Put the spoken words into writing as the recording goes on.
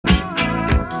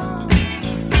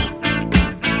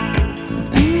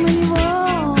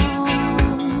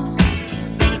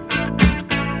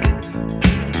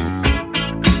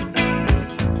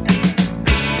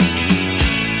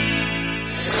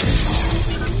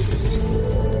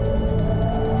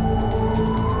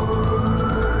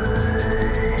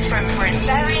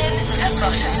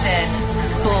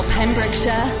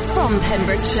Pembrokeshire, from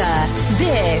Pembrokeshire,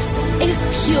 this is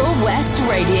Pure West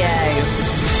Radio.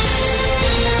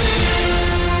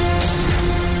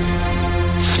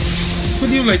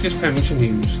 With your latest Pembrokeshire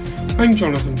news, I'm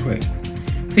Jonathan Twigg.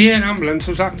 The air ambulance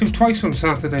was active twice on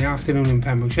Saturday afternoon in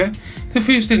Pembrokeshire. The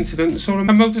first incident saw a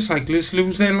motorcyclist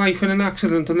lose their life in an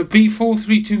accident on the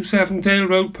B4327 Dale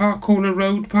Road, Park Corner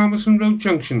Road, Palmerston Road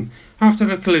Junction after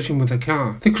a collision with a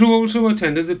car. The crew also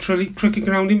attended the Trilly Cricket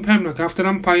Ground in Pembroke after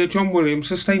umpire John Williams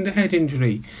sustained a head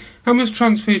injury and was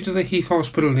transferred to the Heath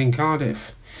Hospital in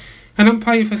Cardiff. An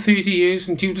umpire for 30 years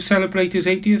and due to celebrate his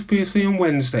 80th birthday on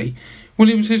Wednesday,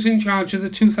 Williams is in charge of the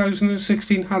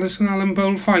 2016 Harrison Allen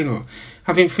Bowl final,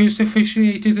 having first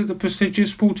officiated at the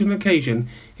prestigious sporting occasion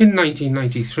in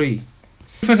 1993.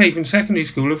 Haven Secondary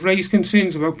School have raised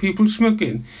concerns about pupils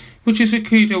smoking, which has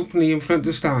occurred openly in front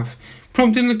of staff,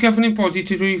 prompting the governing body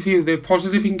to review their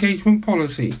positive engagement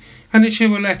policy and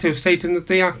issue a letter stating that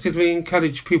they actively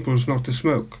encourage pupils not to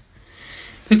smoke.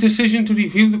 The decision to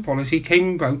review the policy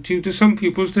came about due to some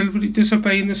pupils deliberately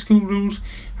disobeying the school rules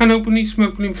and openly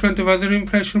smoking in front of other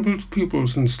impressionable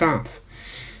pupils and staff.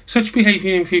 Such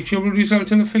behaviour in future will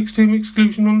result in a fixed-term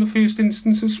exclusion on the first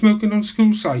instance of smoking on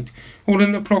school site or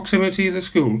in the proximity of the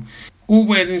school, or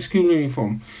wearing school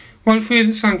uniform, while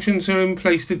further sanctions are in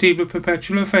place to deal with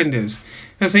perpetual offenders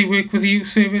as they work with the Youth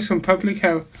Service and Public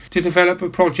Health to develop a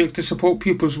project to support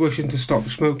pupils wishing to stop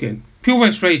smoking. Pure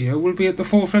West Radio will be at the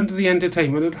forefront of the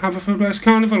entertainment at Haverfordwest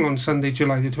Carnival on Sunday,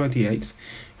 July the 28th,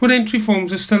 where entry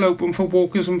forms are still open for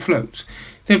walkers and floats,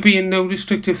 there being no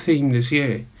restrictive theme this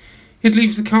year. It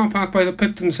leaves the car park by the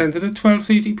Picton Centre at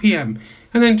 12:30pm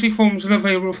and entry forms are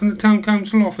available from the Town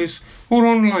Council office or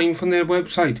online from their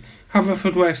website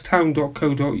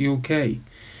haverfordwesttown.co.uk.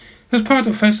 As part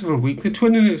of Festival Week, the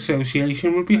Twinning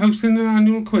Association will be hosting an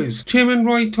annual quiz. Chairman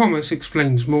Roy Thomas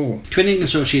explains more. Twinning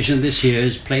Association this year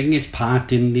is playing its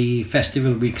part in the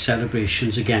Festival Week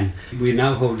celebrations again. We're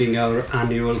now holding our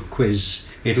annual quiz.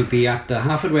 It'll be at the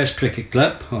Haverfordwest Cricket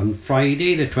Club on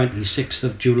Friday the 26th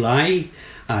of July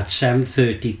at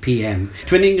 7:30pm.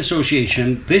 Twinning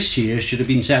Association this year should have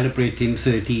been celebrating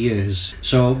 30 years.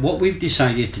 So what we've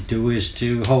decided to do is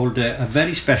to hold a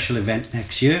very special event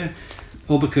next year.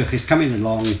 Oberkirch is coming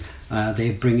along.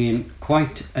 They're bringing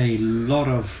quite a lot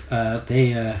of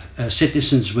their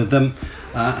citizens with them,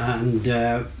 and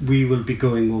we will be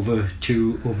going over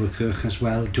to Oberkirch as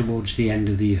well towards the end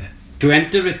of the year. To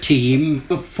enter a team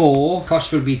of 4,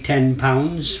 cost will be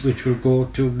 £10, which will go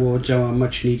towards our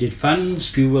much needed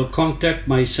funds. You will contact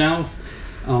myself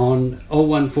on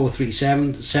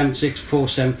 01437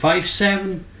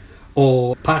 764757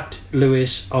 or Pat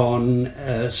Lewis on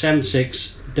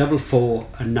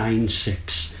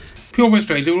 764496. Pure West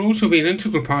Radio will also be an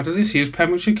integral part of this year's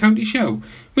Pembrokeshire County Show,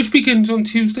 which begins on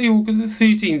Tuesday, August the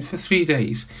 13th for 3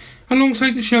 days.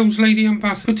 Alongside the show's Lady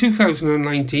Ambassador for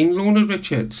 2019, Lorna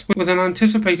Richards, with an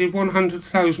anticipated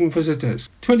 100,000 visitors.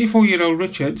 24-year-old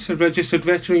Richards, a registered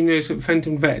veterinary nurse at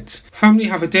Fenton Vets, family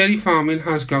have a dairy farm in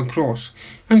Hasgard Cross,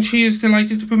 and she is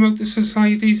delighted to promote the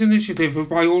Society's initiative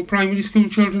whereby all primary school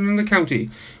children in the county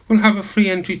will have a free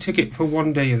entry ticket for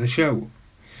 1 day of the show.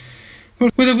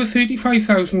 With over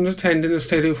 35,000 attending a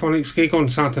Stereophonics gig on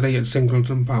Saturday at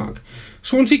Singleton Park,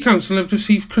 Swansea Council have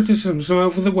received criticism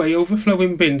over the way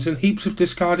overflowing bins and heaps of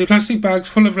discarded plastic bags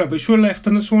full of rubbish were left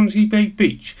on the Swansea Bay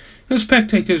beach, as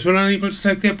spectators were unable to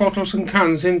take their bottles and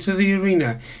cans into the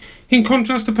arena, in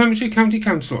contrast to Pembrokeshire County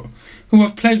Council, who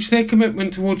have pledged their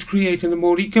commitment towards creating a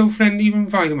more eco-friendly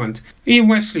environment. Ian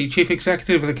Wesley, Chief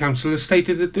Executive of the Council, has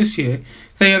stated that this year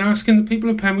they are asking the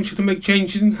people of Pembrokeshire to make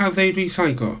changes in how they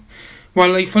recycle.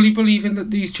 While they fully believe in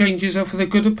that these changes are for the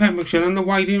good of Pembrokeshire and the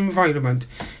wider environment,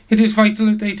 it is vital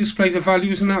that they display the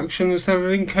values and actions that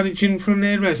are encouraging from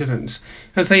their residents,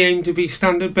 as they aim to be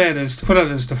standard bearers for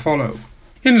others to follow.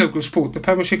 In local sport, the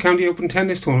Pembrokeshire County Open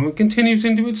Tennis Tournament continues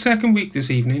into its second week this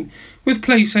evening, with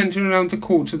play centred around the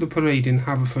courts of the Parade in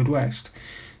Haverfordwest.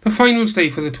 The finals day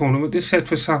for the tournament is set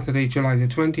for Saturday, July the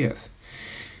 20th.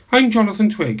 I'm Jonathan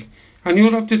Twigg, and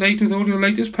you're up to date with all your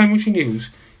latest Pembrokeshire news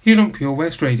here on Pure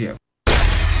West Radio.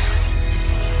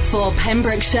 For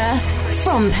Pembrokeshire,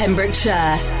 from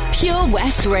Pembrokeshire, Pure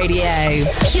West Radio.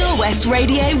 Pure West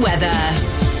Radio weather.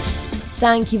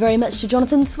 Thank you very much to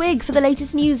Jonathan Twigg for the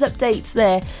latest news updates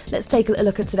there. Let's take a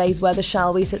look at today's weather,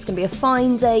 shall we? So it's going to be a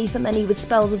fine day for many with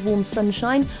spells of warm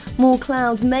sunshine. More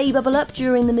cloud may bubble up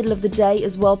during the middle of the day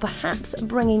as well, perhaps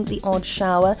bringing the odd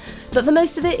shower. But for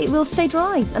most of it, it will stay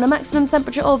dry and a maximum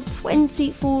temperature of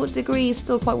 24 degrees.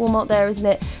 Still quite warm out there, isn't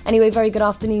it? Anyway, very good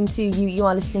afternoon to you. You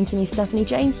are listening to me, Stephanie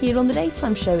Jane, here on The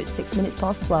Daytime Show. It's 6 minutes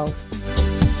past 12.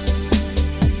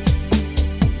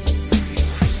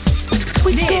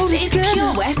 This is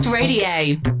Pure West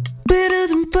Radio. Better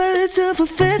than birds of a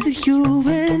feather, you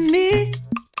and me.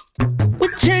 We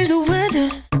change the weather,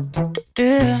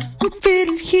 yeah. I'm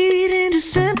feeling heat in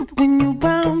December when you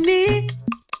found me.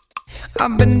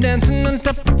 I've been dancing on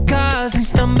top of cars and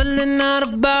stumbling out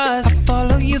of bars. I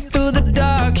follow you through the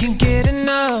dark, can't get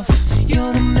enough.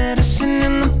 You're the medicine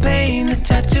and the pain, the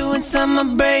tattoo inside my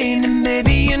brain. And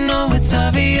baby, you know it's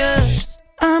obvious,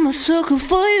 I'm a sucker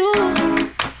for you.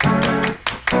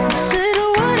 Say the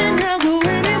word and I'll go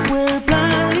anywhere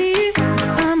blindly.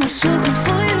 I'm a sucker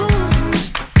for you,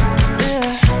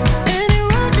 yeah. Any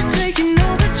road you take, you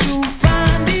know that you'll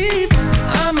find me.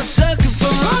 I'm a sucker for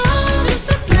all the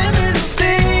subliminal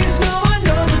things no one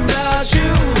knows about you,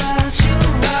 about you,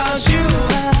 about you,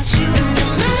 about you. And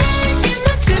you're making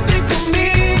the typical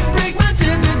me break my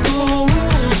typical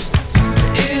rules.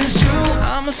 It's true,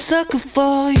 I'm a sucker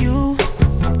for you,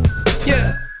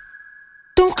 yeah.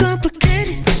 Don't complicate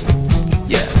it,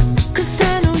 yeah. Cause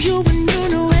I know you and you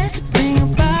know everything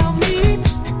about me.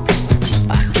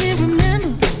 I can't remember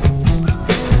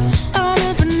all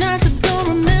of the nights I don't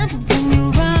remember when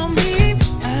you're around me.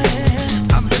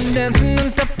 I've been dancing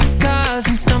on top of cars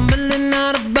and stumbling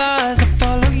out of bars. I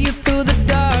follow you through the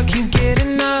dark, can't get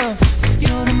enough.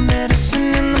 You're the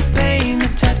medicine and the pain, the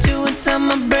tattoo inside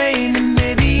my brain. And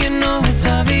baby, you know it's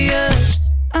obvious,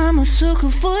 I'm a sucker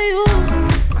for you.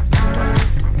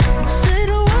 Say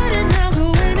the word and I'll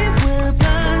go anywhere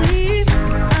blindly.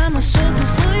 I'm a sucker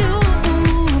for you,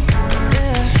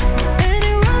 yeah.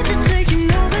 Any road you take, you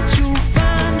know that you'll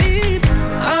find me.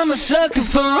 I'm a sucker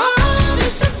for all the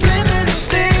subliminal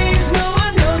things no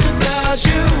one knows about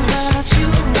you, about you,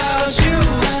 about you,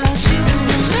 about you. And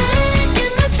you're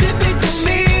making the typical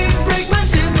me break my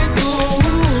typical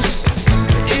rules.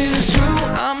 It's true,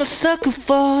 I'm a sucker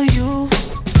for you,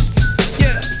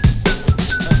 yeah.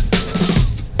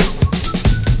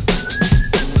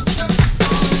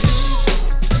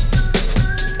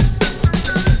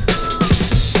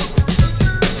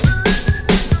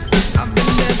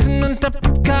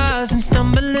 And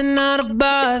stumbling out of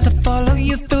bars, I follow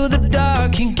you through the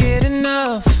dark, can't get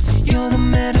enough. You're the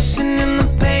medicine and the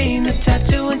pain, the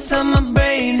tattoo inside my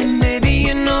brain. And baby,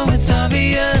 you know it's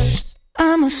obvious,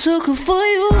 I'm a sucker for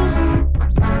you,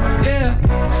 yeah.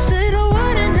 Say the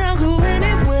word and I'll go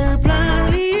anywhere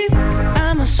blindly.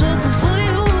 I'm a sucker for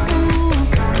you,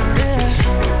 yeah.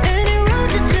 Any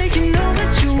road you take, you know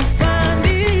that you'll find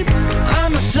me.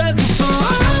 I'm a sucker for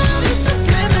all the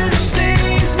subliminal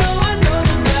things no one knows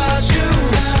about you,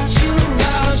 about you,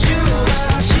 about you,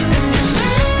 about you. And you're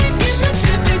making the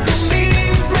typical me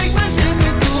break my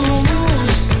typical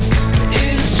rules.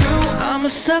 It's true, I'm a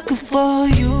sucker for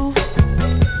you.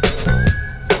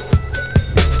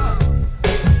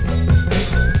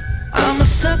 I'm a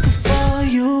sucker for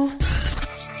you.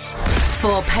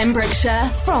 For Pembrokeshire,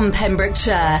 from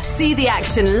Pembrokeshire. See the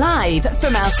action live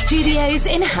from our studios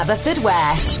in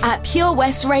Haverfordwest at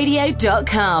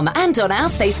purewestradio.com and on our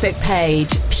Facebook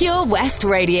page, Pure West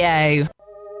Radio.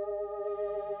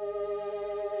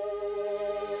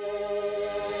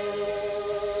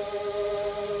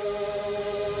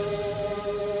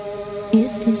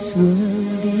 If this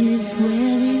world is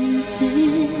wearing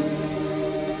thin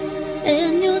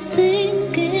and you're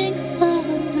thinking of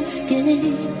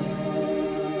escape,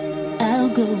 I'll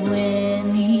go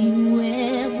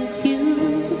anywhere with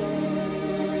you.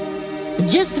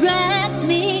 Just wrap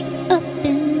me up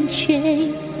in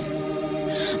chains.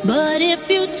 But if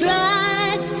you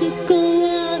try to go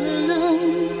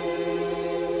alone,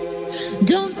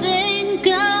 don't think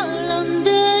I'll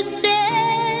understand.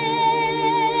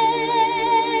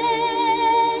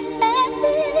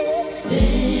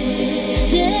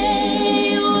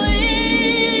 Stay with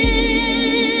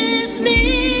me.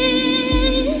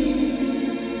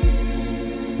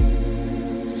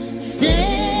 Stay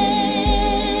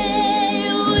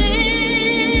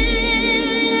with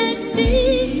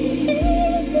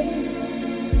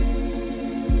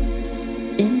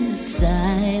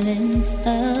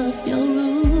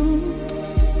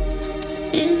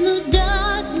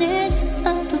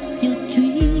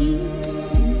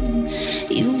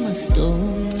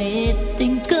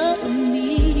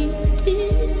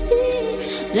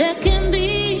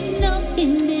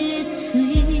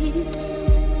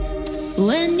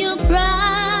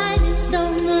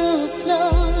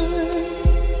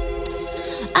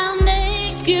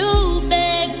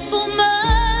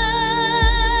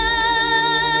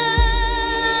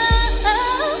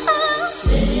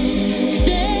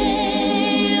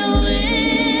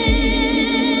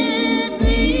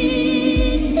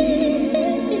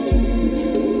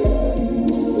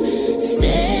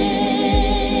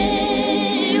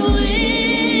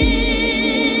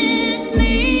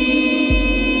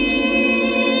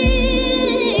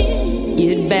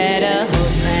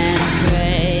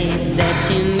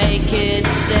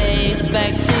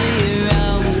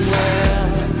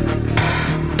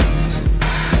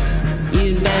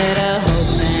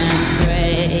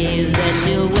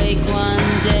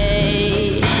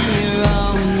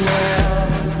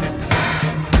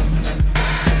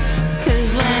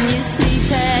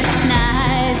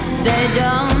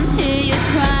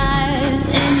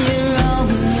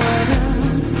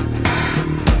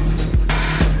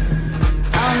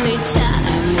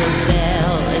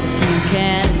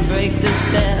can't break the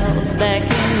spell back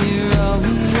in your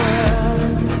own world.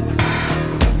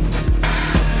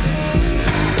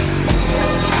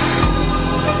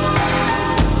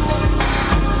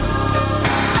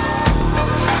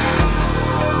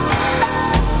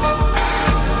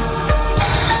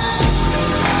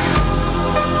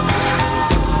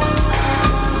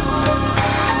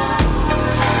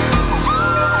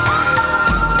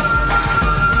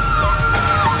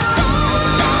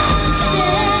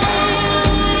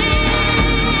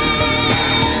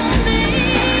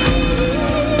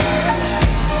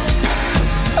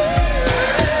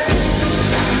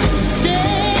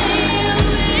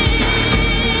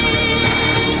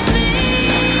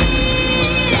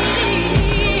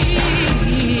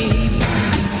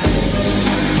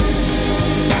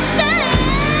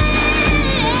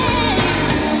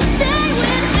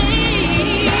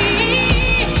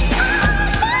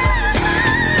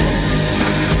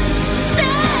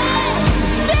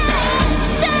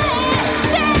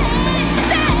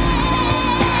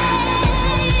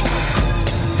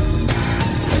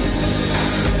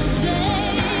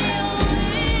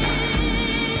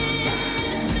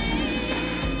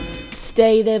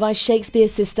 Stay There by Shakespeare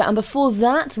Sister, and before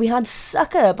that we had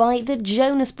Sucker by the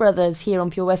Jonas Brothers here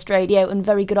on Pure West Radio. And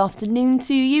very good afternoon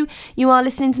to you. You are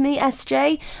listening to me,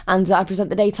 SJ, and I present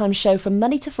the daytime show from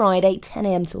Monday to Friday,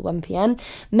 10am till 1pm.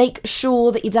 Make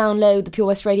sure that you download the Pure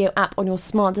West Radio app on your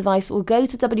smart device, or go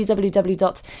to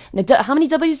www. How many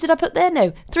W's did I put there?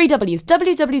 No, 3 W's.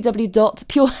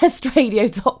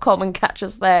 www.purewestradio.com and catch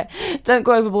us there. Don't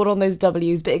go overboard on those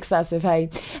W's, bit excessive,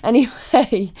 hey.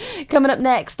 Anyway, coming up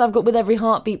next, I've got With Every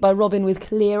Heartbeat by Robin with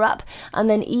Clear Up, and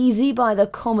then Easy by the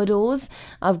Commodores.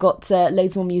 I've got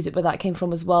loads more music where that came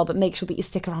from as well, but make sure that you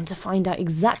stick around to find out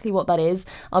exactly what that is.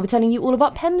 I'll be telling you all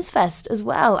about Pems Fest as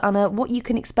well, and what you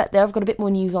can expect there. I've got a bit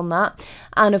more news on that,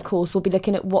 and of course we'll be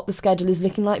looking at what the schedule is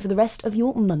looking like for the rest of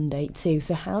your Monday too.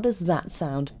 So how does that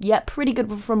sound? Yeah, pretty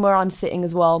good from where I'm sitting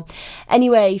as well.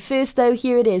 Anyway, first though,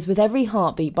 here it is, With Every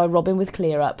Heartbeat by Robin with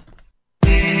Clear Up.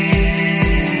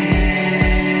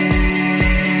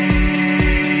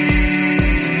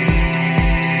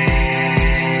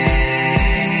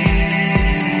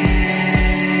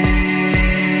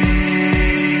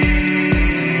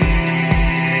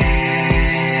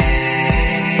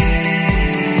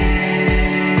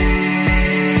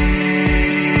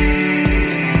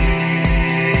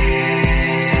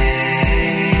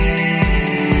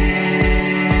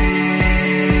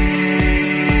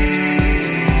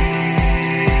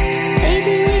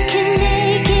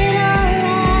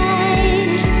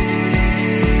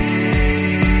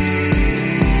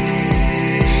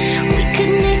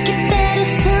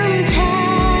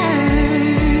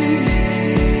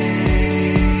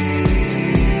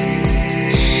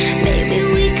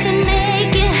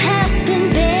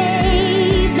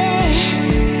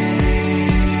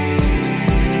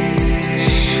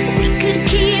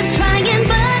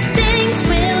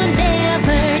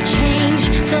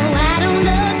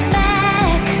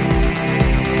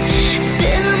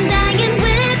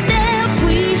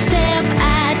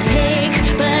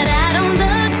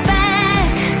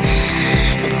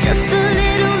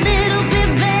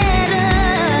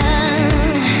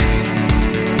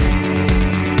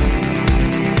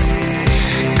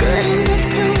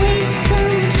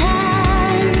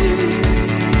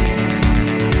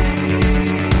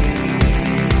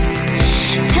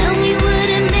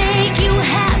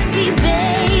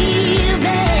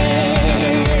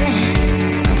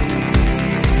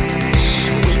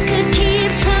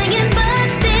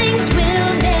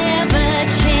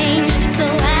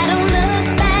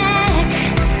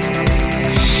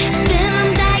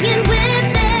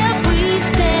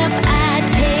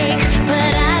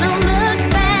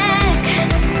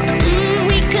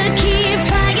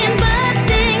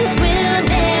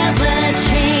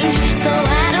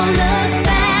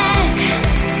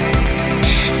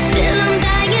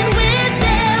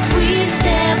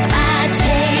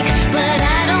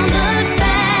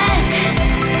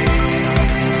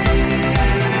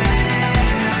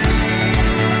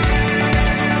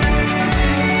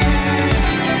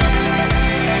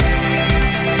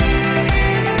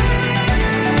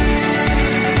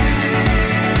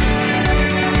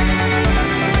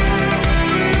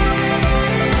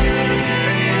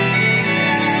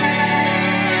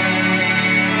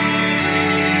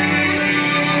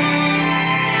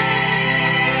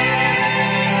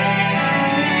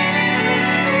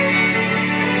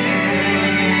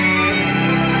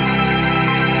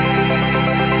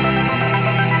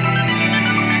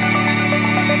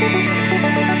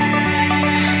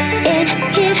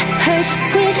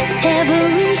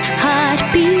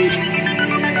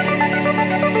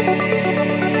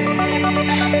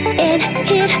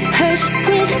 it hurts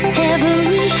with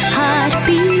every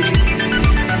heartbeat.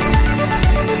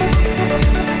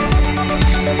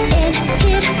 And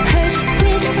it hurts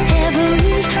with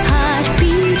every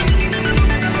heartbeat.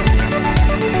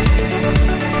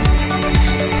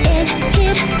 And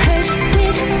it hurts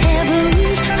with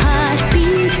every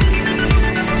heartbeat.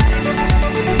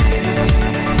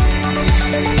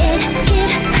 And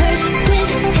it hurts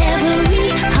with every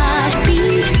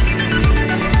heartbeat.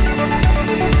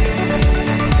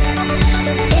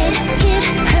 And it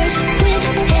hurts with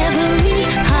every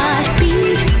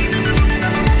heartbeat.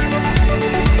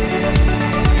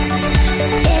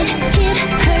 And it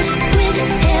hurts with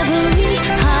every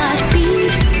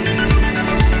heartbeat.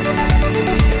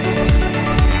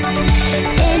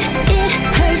 And it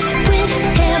hurts with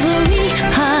every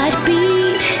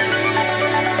heartbeat.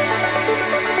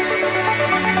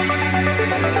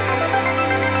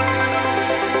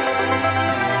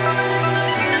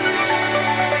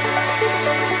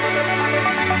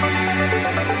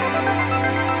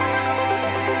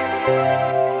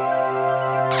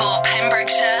 For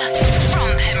Pembrokeshire, from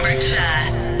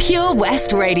Pembrokeshire, Pure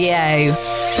West Radio.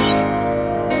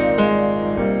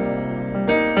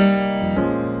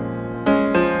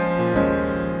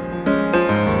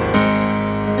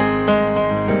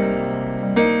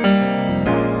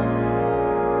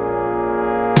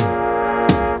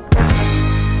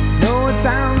 Know it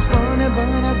sounds funny,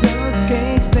 but I just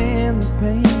can't stand the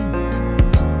pain.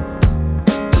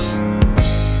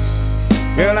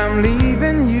 Girl, I'm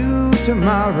leaving you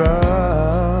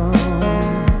tomorrow.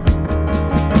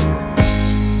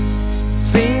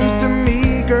 Seems to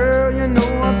me, girl, you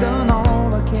know I've done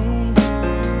all I can.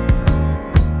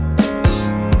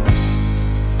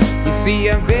 You see,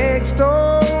 I beg,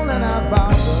 stole, and I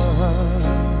borrowed.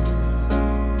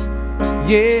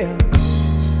 Yeah.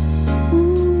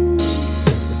 Ooh,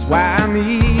 that's why I'm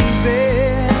easy.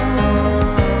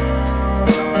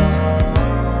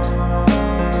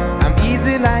 I'm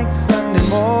easy like Sunday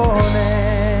morning.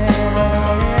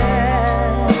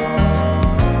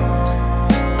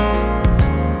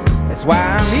 That's why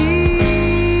I'm easy.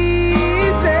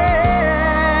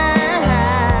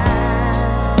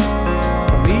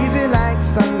 I'm easy like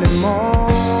Sunday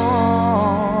morning.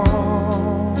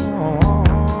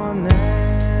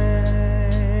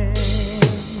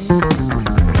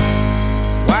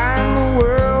 Why in the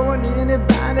world would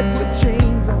anybody put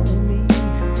chains on me?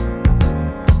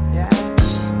 Yeah.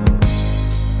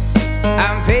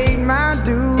 I've paid my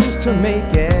dues to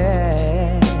make it.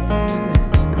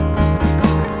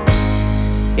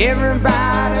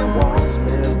 Everybody wants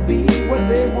me to be what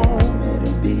they want me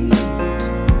to be.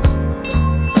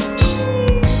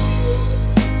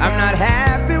 I'm not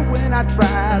happy when I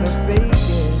try to fake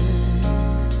it.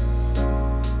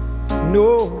 No.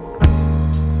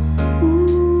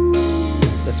 Ooh,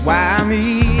 that's why I'm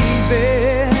easy.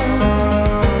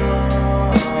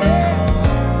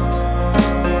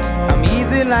 I'm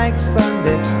easy like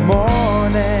Sunday morning.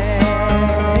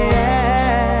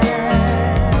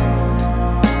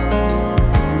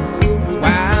 That's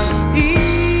why I'm easy.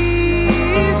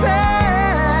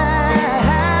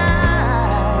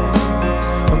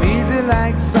 I'm easy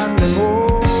like Sunday morning.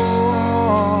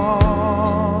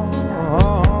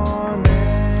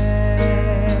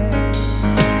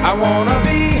 I wanna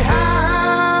be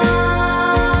high,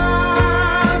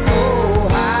 so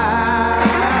high.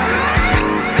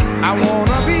 I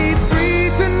wanna be free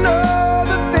to know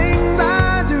the things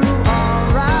I do are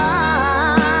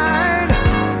right.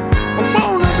 I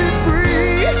wanna be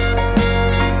free,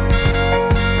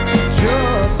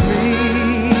 just me.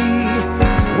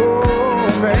 Oh,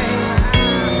 man.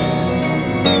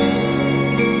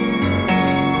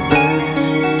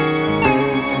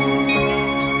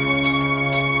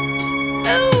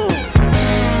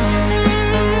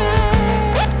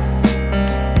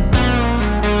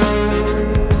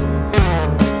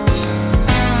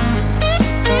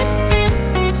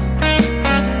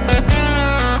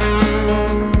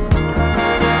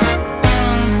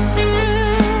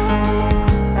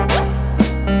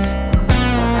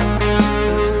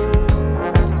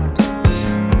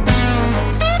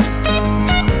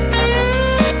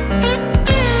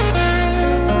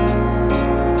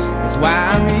 That's why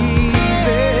I'm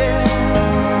easy.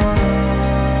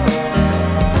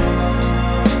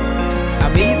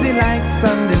 I'm easy like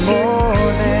Sunday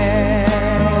morning.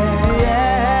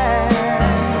 Yeah.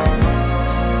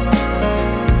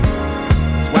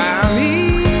 That's why I'm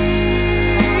easy.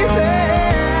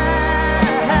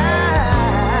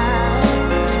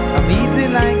 I'm easy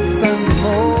like Sunday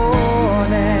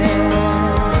morning.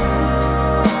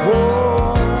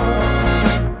 Whoa.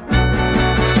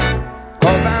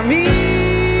 'Cause I'm easy.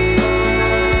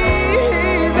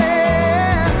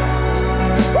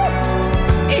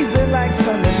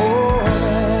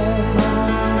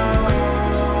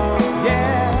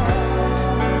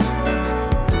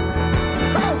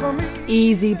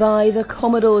 Easy by the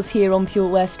Commodores here on Pure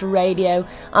West Radio.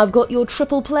 I've got your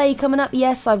triple play coming up.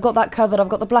 Yes, I've got that covered. I've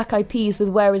got the Black Eyed Peas with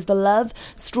Where Is the Love,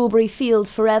 Strawberry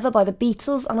Fields Forever by the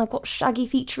Beatles, and I've got Shaggy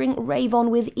featuring Rave On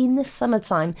with In the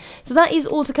Summertime. So that is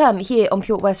all to come here on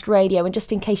Pure West Radio. And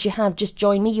just in case you have just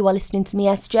joined me, you are listening to me,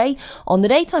 SJ, on the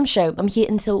daytime show. I'm here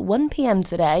until 1 p.m.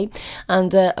 today,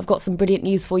 and I've got some brilliant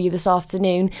news for you this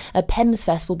afternoon.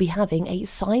 Pemsfest will be having a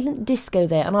silent disco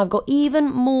there, and I've got even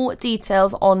more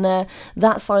details on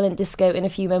that silent disco in a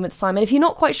few moments' time. And if you're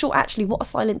not quite sure actually what a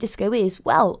silent disco is,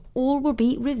 well, all will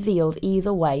be revealed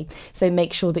either way. So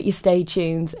make sure that you stay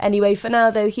tuned. Anyway, for now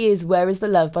though, here's Where Is the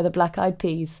Love by the Black Eyed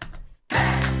Peas.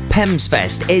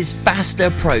 Pemsfest is fast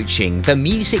approaching, the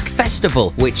music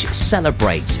festival which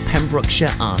celebrates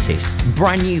Pembrokeshire artists.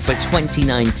 Brand new for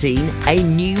 2019, a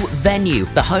new venue.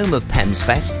 The home of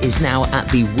Pemsfest is now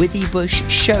at the Withybush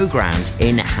Showground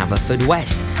in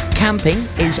Haverfordwest. Camping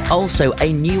is also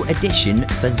a new addition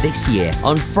for this year.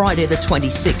 On Friday the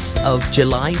 26th of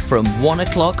July from 1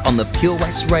 o'clock on the Pure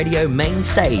West Radio main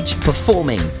stage,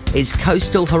 performing is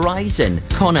Coastal Horizon,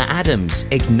 Connor Adams,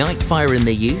 Ignite Fire in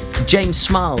the Youth, James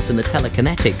Smiles and the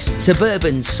Telekinetics,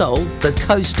 Suburban Soul, the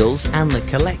Coastals and the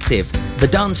Collective. The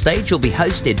dance stage will be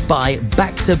hosted by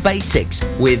Back to Basics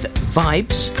with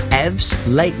Vibes, Evs,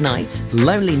 Late Night,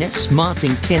 Loneliness,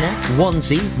 Martin Kinner,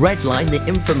 Wanzi, Redline, the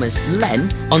infamous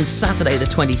Len. On Saturday the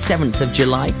 27th of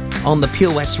July on the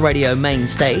Pure West Radio main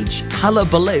stage,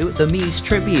 Hullabaloo, the Muse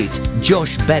Tribute,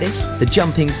 Josh Bettis, the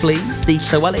Jumping Fleas, the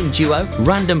Llewellyn Duo,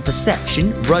 Random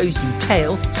Perception, Rosie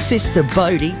Kale, Sister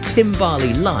Bodie, Tim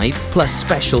Barley Live, plus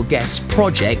special guests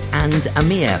Project and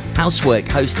Amir. Housework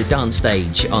host the dance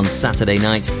stage on Saturday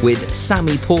night with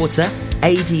Sammy Porter,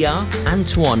 ADR,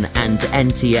 Antoine and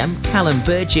NTM, Callum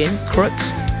Burgin,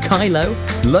 Crooks, Kylo,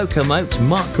 Locomote,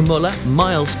 Mark Muller,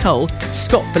 Miles Cole,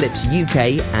 Scott Phillips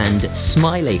UK and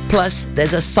Smiley. Plus,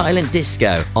 there's a silent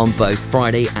disco on both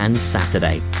Friday and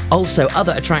Saturday. Also,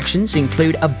 other attractions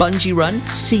include a bungee run,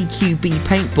 CQB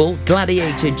paintball,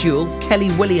 gladiator duel,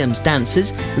 Kelly Williams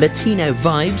dancers, Latino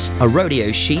vibes, a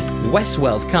rodeo sheep, West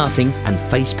Wales karting and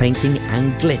face painting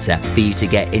and glitter for you to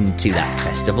get into that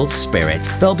festival spirit.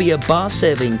 There'll be a bar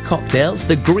serving cocktails,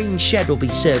 the Green Shed will be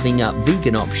serving up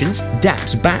vegan options,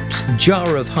 Daps Baps,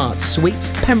 Jar of Hearts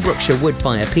sweets, Pembrokeshire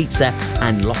Woodfire pizza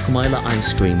and Lochmeyler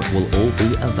ice cream will all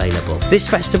be available. This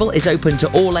festival is open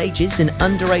to all ages and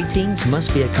under 18s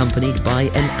must be accompanied by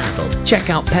an adult. Check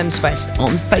out Pemsfest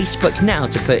on Facebook now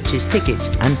to purchase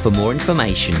tickets and for more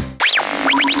information.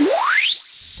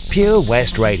 Pure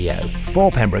West Radio,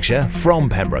 for Pembrokeshire, from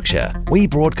Pembrokeshire. We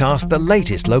broadcast the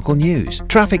latest local news,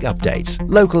 traffic updates,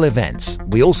 local events.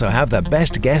 We also have the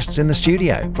best guests in the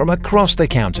studio from across the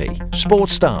county,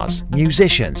 sports stars,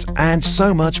 musicians, and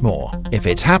so much more. If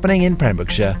it's happening in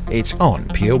Pembrokeshire, it's on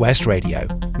Pure West Radio.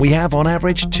 We have on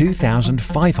average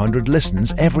 2,500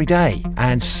 listens every day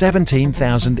and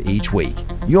 17,000 each week.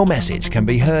 Your message can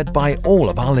be heard by all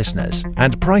of our listeners,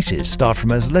 and prices start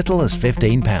from as little as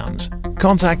 £15.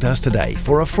 Contact us today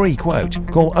for a free quote.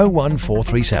 Call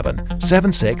 01437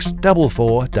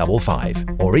 764455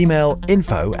 or email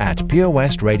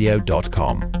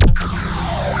info@purewestradio.com.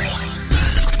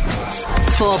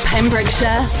 For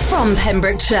Pembrokeshire, from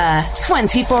Pembrokeshire,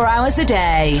 24 hours a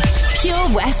day. Pure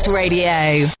West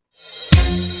Radio.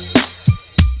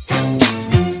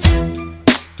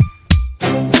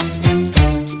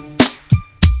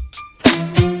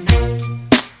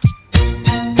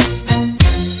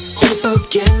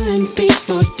 Killing,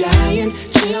 people dying,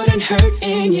 children hurt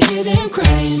and you hear them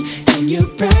crying. Can you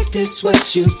practice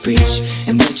what you preach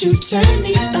and would you turn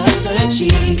the other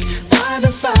cheek?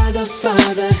 Father, Father,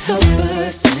 Father, help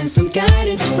us, send some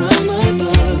guidance from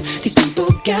above. These people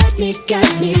got me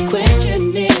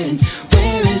questioning,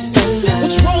 where is the love?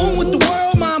 What's wrong with the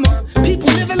world, mama? People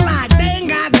living like they ain't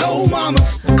got no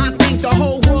mamas. I think the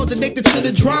whole world's addicted to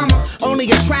the drama,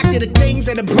 only attracted to things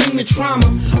that'll bring the trauma.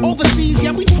 Overseas,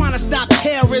 yeah, we trying to stop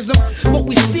terrorism, but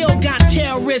we still got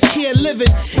terrorists here living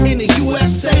in the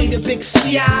USA, the big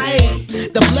CIA,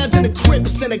 the Bloods and the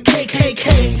Crips and the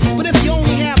KKK. But if you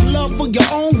only have love for your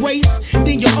own race,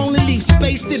 then you only leave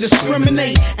space to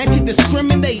discriminate, and to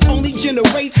discriminate only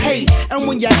generates hate. And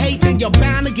when you hate, then you're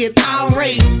bound to get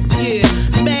irate. Yeah,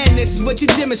 madness is what you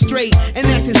demonstrate, and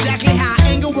that's exactly how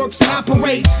anger works and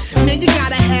operates. Man, you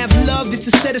gotta have love just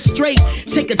to set it straight.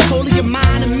 Take a toll of your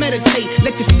mind and meditate.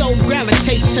 Let your soul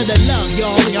gravitate to the love,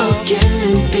 y'all. People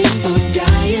killing, people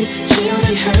dying,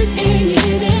 children hurt and you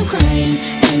hear them crying.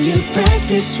 Can you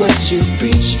practice what you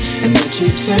preach and would you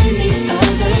turn the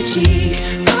other cheek?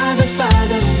 Father,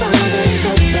 Father, Father,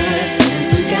 help us, send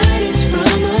some guidance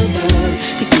from above.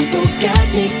 These people got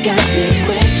me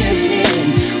questioning,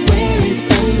 where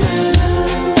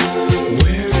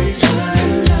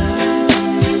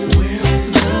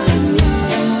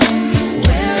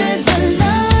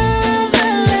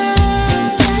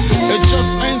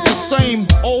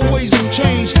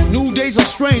ways are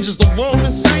strange. Is the world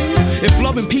insane? If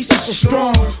love and peace is so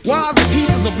strong, why are the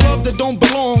pieces of love that don't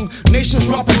belong? Nations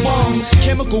dropping bombs,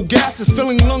 chemical gases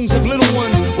filling lungs of little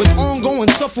ones with ongoing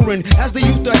suffering as the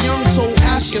youth are young. So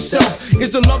ask yourself,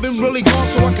 is the loving really gone?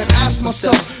 So I could ask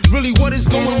myself, really what is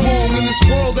going wrong in this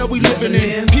world that we living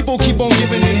in? People keep on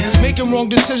giving in, making wrong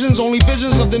decisions, only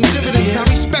visions of them dividends. Not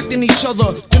respecting each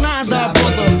other, denying thy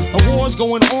brother. A war's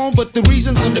going on, but the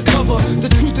reason's undercover. The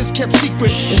truth is kept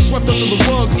secret, it's swept under the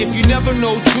rug. If you never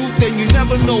know truth, then you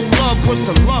never know love. What's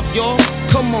the love, y'all?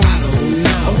 Come on. I don't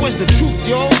know. Or where's the truth,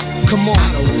 y'all? Come on.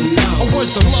 I don't know. Or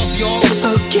where's the love, y'all?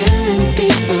 People killing,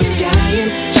 people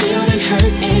dying, children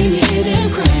hurt and you hear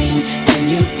them crying. When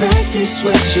you practice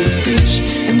what you preach,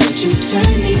 and would you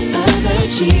turn the other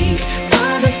cheek?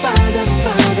 Father, Father,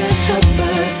 Father, help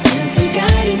us, send some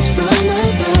guidance from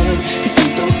above. Cause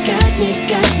people got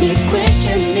me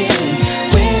questioning,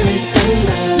 where is the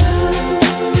love?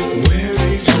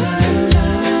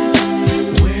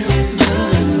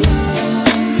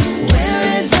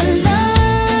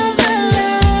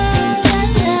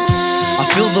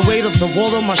 The weight of the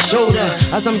world on my shoulder.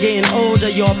 As I'm getting older,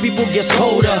 your people gets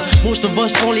colder. Most of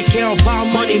us only care about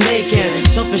money making.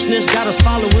 Selfishness got us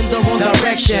following the wrong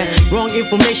direction. Wrong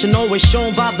information always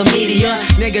shown by the media.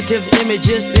 Negative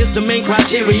images is the main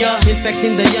criteria.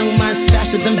 Infecting the young minds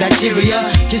faster than bacteria.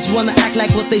 Kids wanna act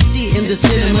like what they see in the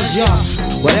cinemas, yeah.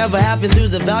 Whatever happened to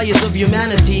the values of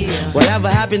humanity? Whatever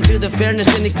happened to the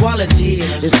fairness and equality?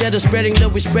 Instead of spreading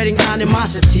love, we're spreading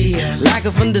animosity. Lack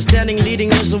of understanding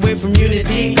leading us away from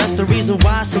unity. That's the reason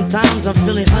why sometimes I'm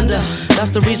feeling under. That's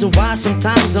the reason why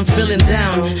sometimes I'm feeling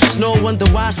down. It's no wonder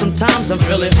why sometimes I'm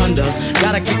feeling under.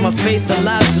 Gotta keep my faith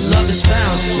alive till love is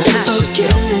found. People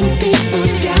killing, people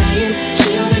dying,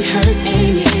 children hurt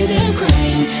and you hear them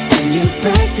crying. When you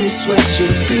practice what you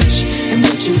preach, and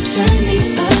would you turn the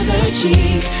other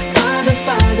cheek? Father,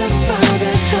 Father,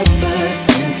 Father, help us,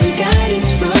 send some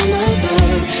guidance from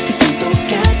above. Cause people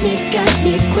got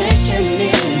me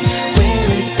questioning,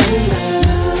 where is the love?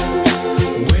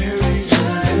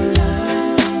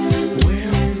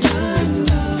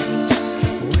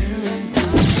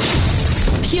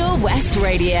 Pure West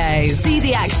Radio. See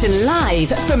the action live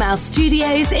from our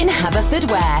studios in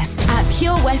Haverfordwest at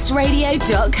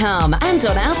purewestradio.com and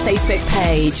on our Facebook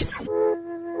page.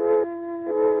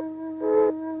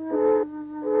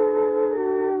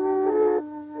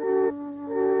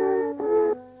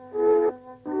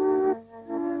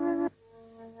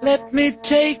 Let me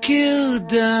take you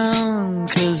down,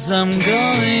 'cause I'm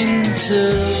going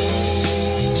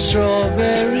to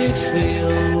strawberry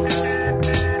fields.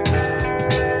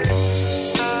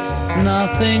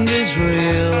 Nothing is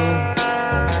real,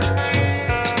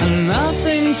 and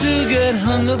nothing to get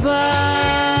hung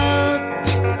about.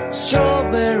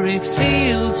 Strawberry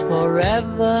fields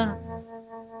forever.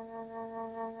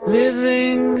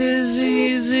 Living is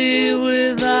easy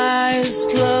with eyes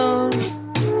closed.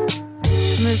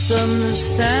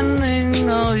 Misunderstanding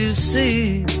all you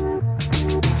see.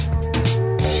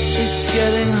 It's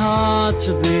getting hard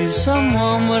to be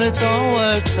someone, but it all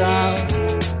works out.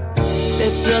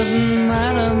 It doesn't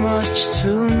matter much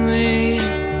to me.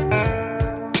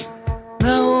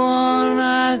 No one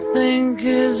I think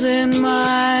is in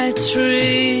my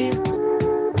tree.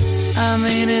 I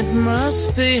mean, it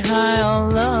must be high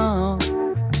or low.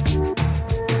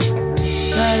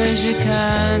 That is, you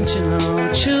can't,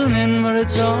 tune in, but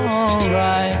it's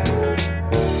alright.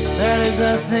 That is,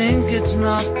 I think it's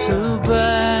not too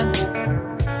bad.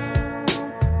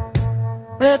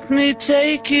 Let me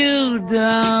take you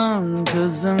down,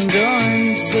 'cause I'm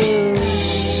going to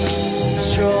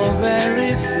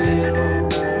strawberry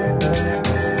fields.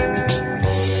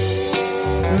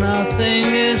 Nothing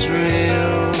is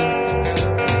real,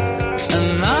 and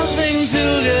nothing to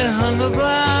get hung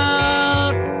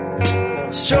about.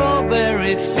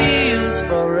 Strawberry fields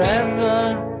forever.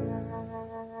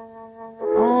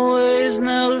 Always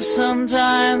know,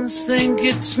 sometimes think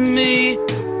it's me.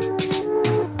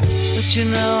 But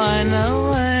I know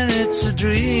when it's a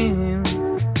dream.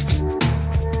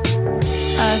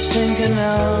 I think I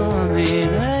know,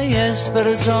 yes, but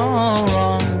it's all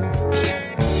wrong.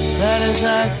 That is,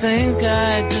 I think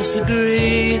I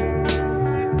disagree.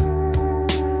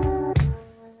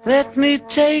 Let me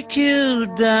take you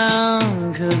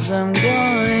down, 'cause I'm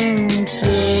going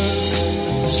to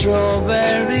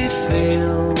strawberry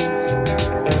fields.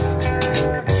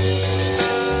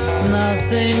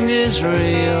 Nothing is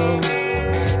real,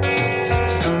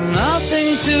 and nothing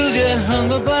to get hung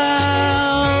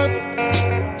about.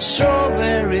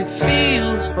 Strawberry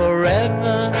fields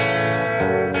forever.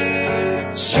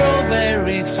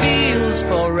 Strawberry fields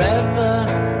forever.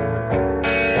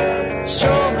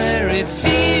 Strawberry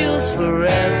feels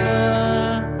forever.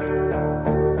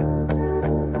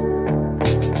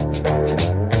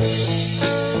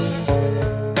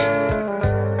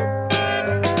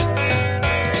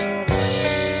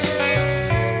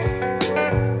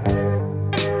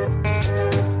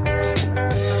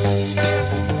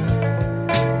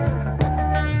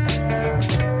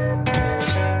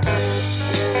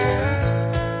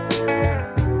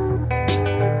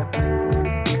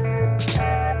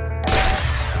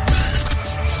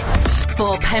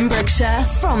 For Pembrokeshire,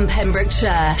 from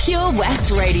Pembrokeshire, Pure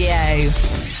West Radio.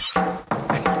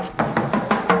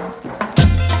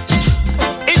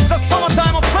 It's a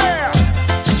summertime affair.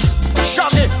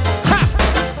 Shaggy, ha,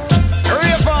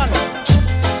 Raven,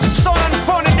 sun and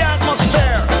fun in the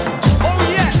atmosphere. Oh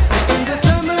yes. In the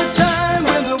summertime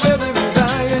when the weather is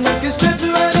high and you can stretch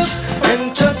right up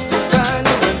and touch the sky.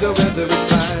 Now when the weather is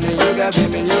fine and you got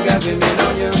women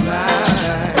on your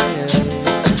mind.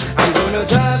 I'm gonna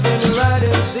drive and ride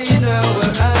and see now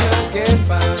what I can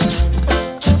find.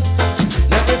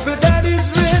 Now if her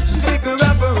daddy's rich, take her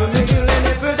out for a meal, and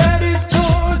if her daddy's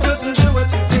poor, just do what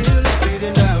you feel. It's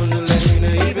speeding down the lane,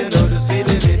 even though the speed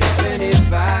limit is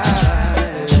 25.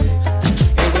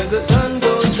 And when the sun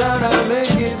goes down, I'll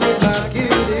make it with my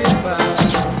cutie pie.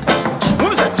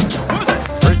 Who's it?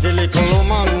 Pretty little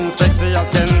woman, sexy as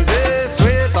can be,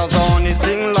 sweet as honey,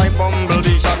 sting like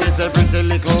bumblebee. Shaggy say pretty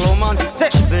little woman,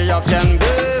 sexy as can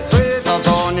be, sweet as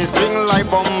honey, sting like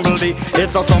bumblebee.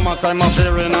 It's a summertime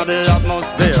affair in the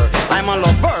atmosphere. I'm a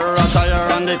lover, attire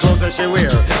and the clothes that she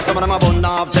wear. Some of them are bun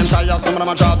up, them tires, some of them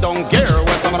are draw down gear.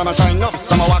 Well, some of them are shine up,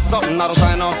 some are wax up, not a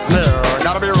sign of smear.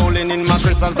 Gotta be rolling in my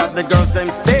crystals that the girls them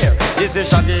stare. This is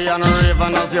Shaggy and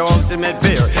Raven as your ultimate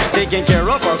beer. Taking care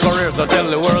of our career, so tell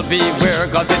the world beware,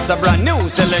 cause it's a brand new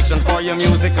selection for your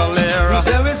musical era.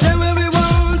 We say what we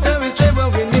want, and we say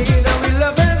what we need, and we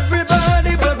love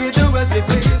everybody, but we do as we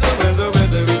please. And when the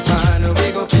weather is fine,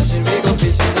 we go fishing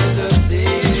in the sea.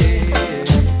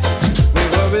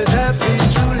 We're always happy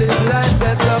to live life,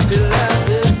 that's our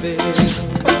philosophy.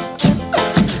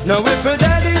 Now if her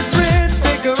daddy's rich,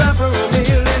 take her out for a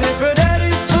meal, and if her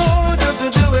daddy's poor, just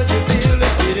do as you feel.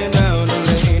 It's speeding down the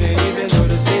lane, and even though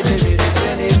the speed limit is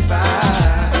 25.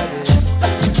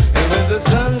 And when the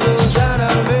sun goes down,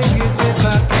 I'll make it with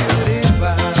my cutie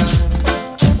pie.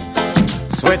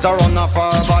 Sweater on off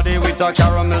her body with her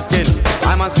caramel skin.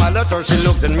 I man smiled at her, she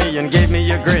looked at me and gave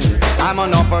me a grin. I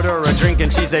man offered her a drink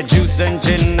and she said juice and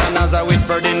gin. And as I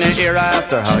whispered in her ear, I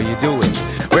asked her, how you doing?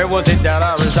 Where was it that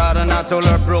I reside? And I told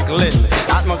her Brooklyn.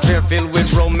 Atmosphere filled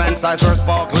with romance, eyes were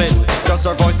sparkling. Just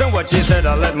her voice and what she said,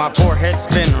 I let my poor head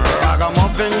spin.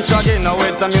 Ragamuffin, Shaggy, now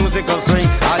with a musical swing.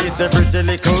 I is a pretty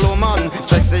little woman,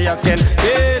 sexy as can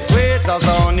be, sweet as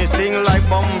honey, sting like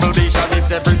bumblebee. Shaggy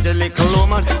is a pretty little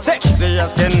woman, sexy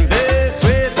as can be,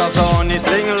 sweet as honey,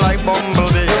 sting like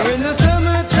bumblebee. We're in the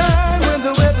summertime when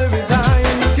the weather is high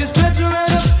and you can stretch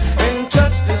right up and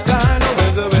touch the sky. Now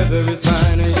when the weather is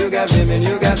fine and you got women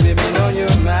on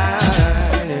your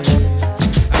mind.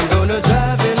 I'm gonna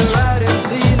drive and ride and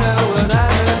see now what I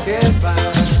can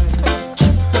find.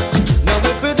 Now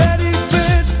if her daddy's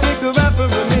rich, take her out for a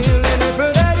meal, and if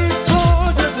her daddy's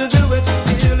poor, just do what you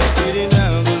feel. It's speeding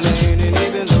down the lane, and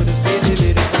even though the speed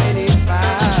limit is 25.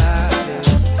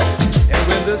 And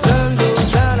when the sun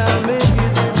goes down, I'll make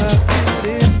it with my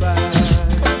cutie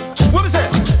pie. What was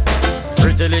it?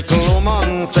 Pretty little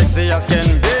woman, sexy as can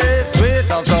be, sweet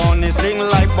as honey, sting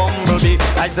like bumblebee.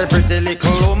 I said pretty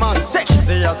little woman,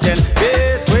 sexy as can be,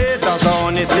 sweet as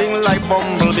honey, sting like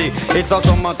bumblebee. It's a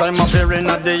summertime affair in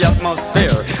the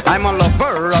atmosphere. I'm a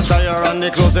lover, attire and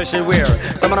the clothes that she wear.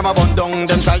 Some of them are bun down,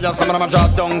 them tires, some of them are draw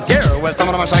down gear. Well, some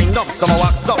of them are shine up, some are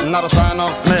wax up, not a sign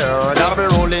of smear. Gotta be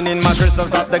rolling in my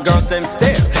crystals that the girls them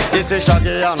stare. This is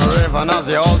Shaggy and Raven as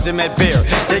the ultimate beer.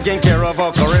 Taking care of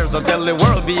our career, so tell the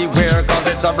world beware, cause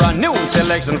it's a brand new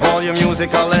selection for your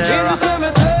musical era. In the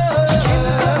summertime,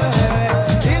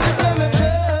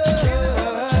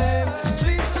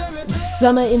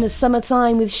 Summer in the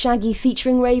Summertime with Shaggy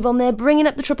featuring Rave on there, bringing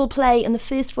up the triple play, and the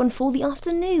first one for the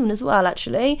afternoon as well,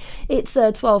 actually. It's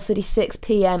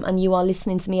 12:36pm and you are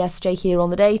listening to me, SJ, here on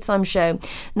the Daytime Show.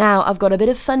 Now, I've got a bit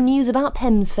of fun news about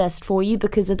Pemsfest for you,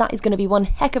 because that is going to be one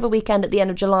heck of a weekend at the end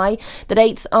of July. The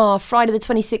dates are Friday the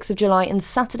 26th of July and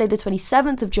Saturday the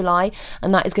 27th of July,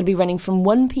 and that is going to be running from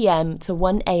 1pm to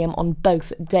 1am on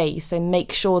both days. So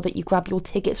make sure that you grab your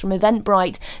tickets from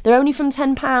Eventbrite. They're only from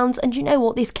 £10, and you know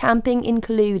what? This camping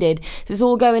included. So it's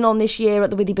all going on this year at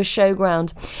the Withybush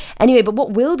Showground. Anyway, but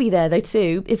what will be there though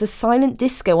too is a silent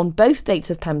disco on both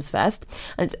dates of Pemsfest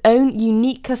and its own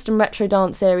unique custom retro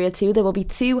dance area too. There will be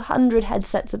 200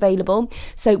 headsets available,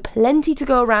 so plenty to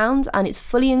go around, and it's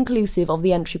fully inclusive of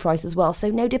the entry price as well, so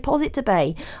no deposit to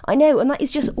pay. I know, and that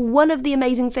is just one of the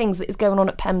amazing things that is going on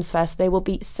at Pemsfest. There will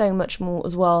be so much more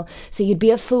as well, so you'd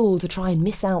be a fool to try and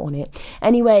miss out on it.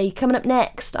 Anyway, coming up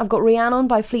next, I've got Rhiannon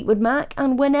by Fleetwood Mac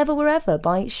and Whenever Wherever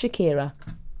by Shakira.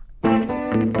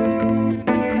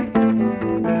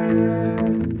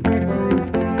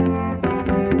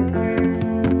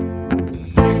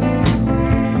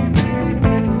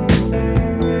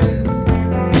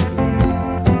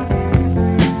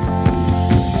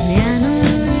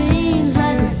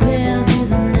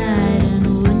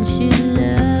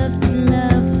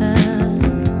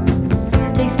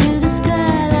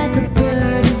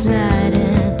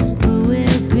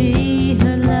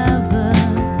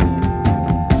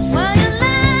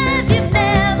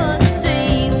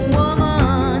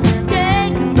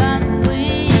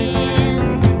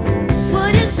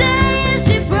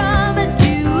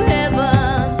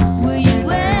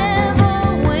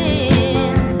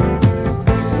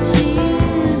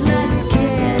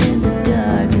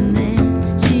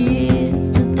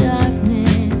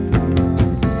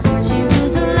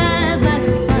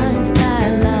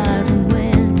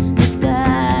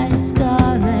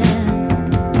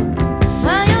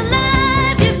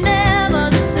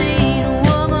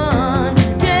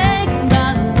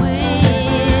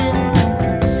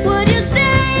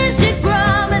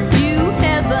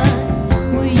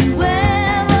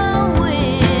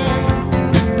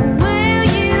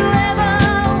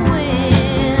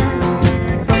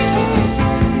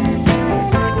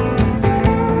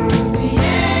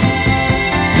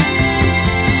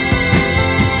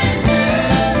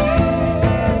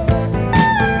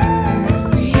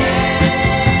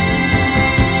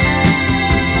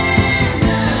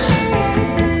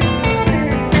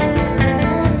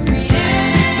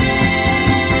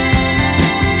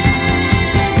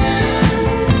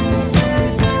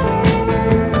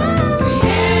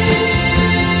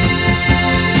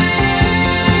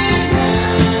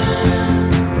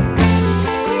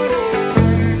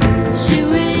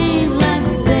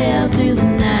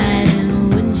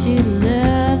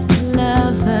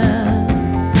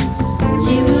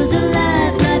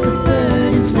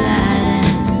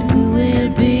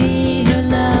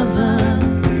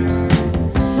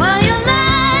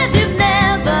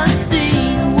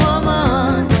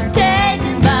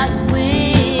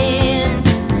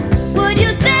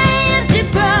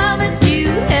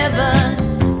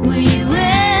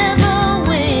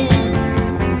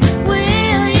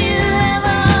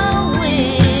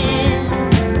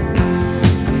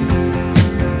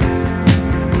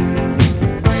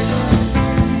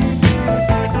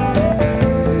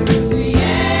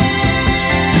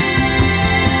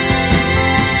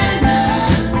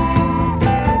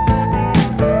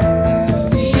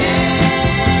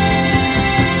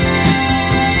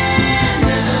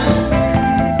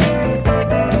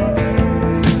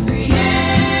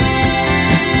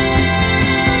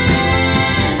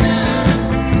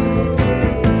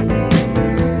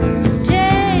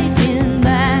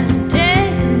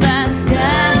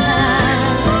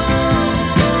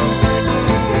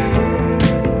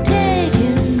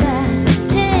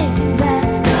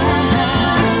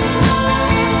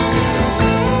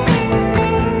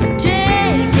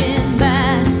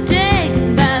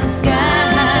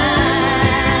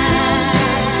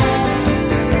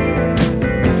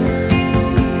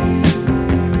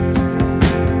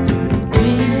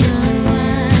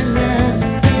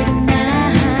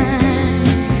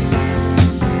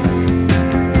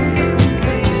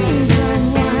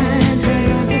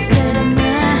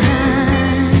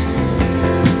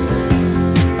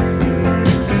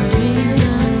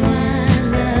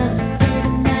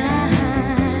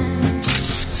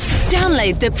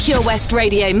 Download the Pure West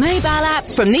Radio mobile app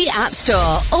from the App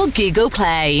Store or Google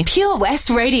Play. Pure West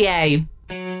Radio.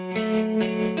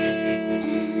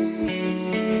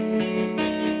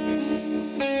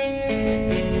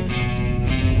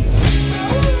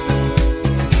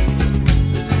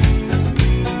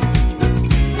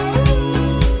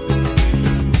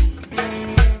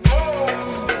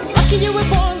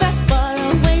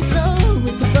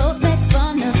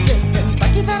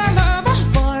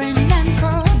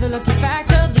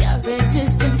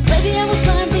 Baby, I will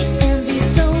climb the empty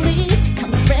soul to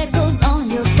come with freckles on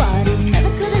your body.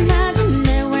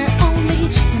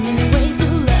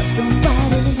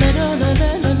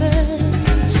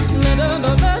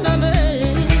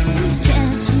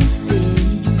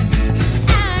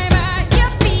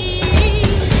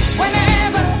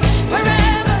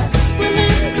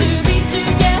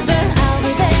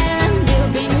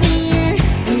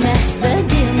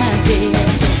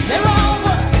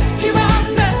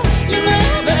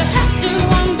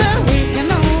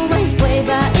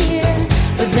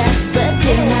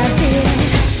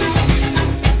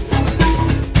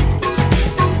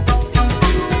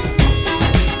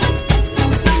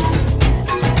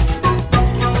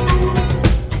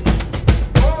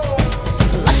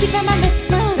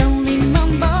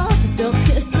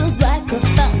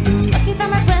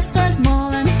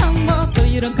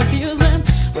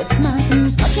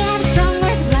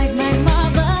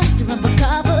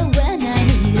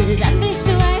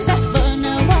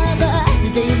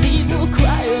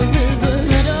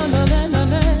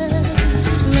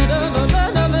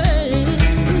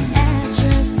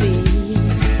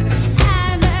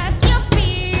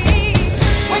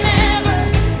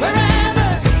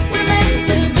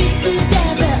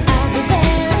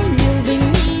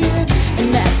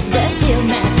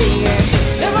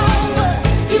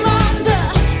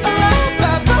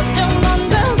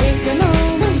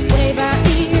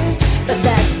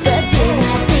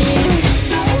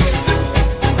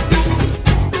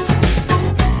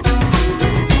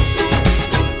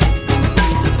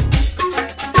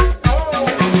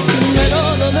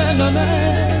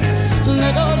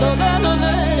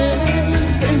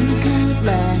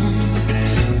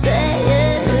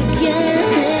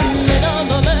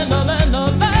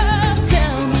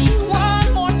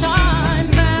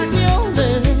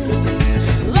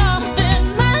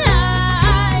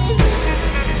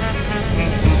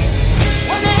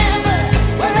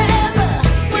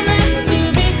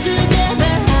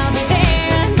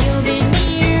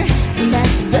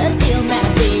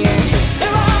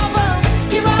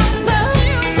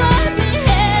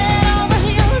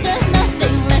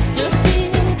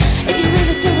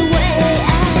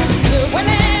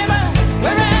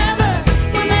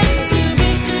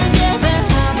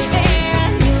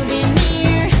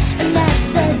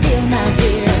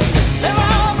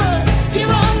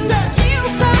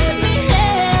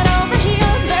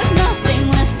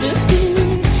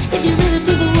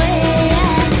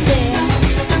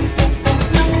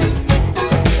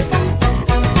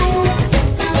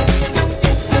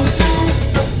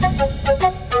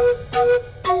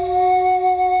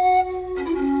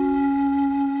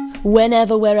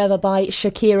 Whenever, Wherever by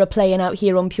Shakira playing out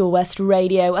here on Pure West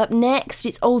Radio. Up next,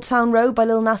 it's Old Town Road by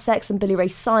Lil Nas X and Billy Ray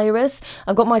Cyrus.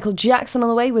 I've got Michael Jackson on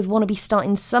the way with Wanna Be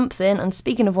Starting Something. And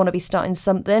speaking of Wanna Be Starting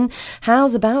Something,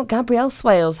 how's about Gabrielle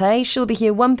Swales, hey? She'll be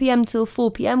here 1pm till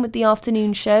 4pm with the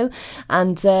afternoon show.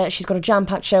 And she's got a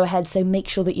jam-packed show ahead, so make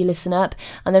sure that you listen up.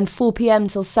 And then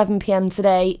 4pm till 7pm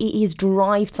today, it is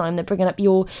drive time. They're bringing up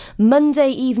your Monday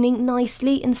evening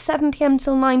nicely. And 7pm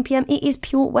till 9pm, it is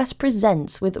Pure West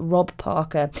Presents with Rob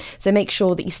Parker. So make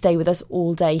sure that you stay with us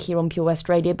all day here on Pure West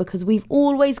Radio, because we've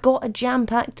always got a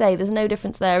jam-packed day. There's no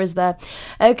difference there, is there?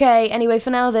 Okay, anyway, for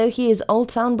now though, here's Old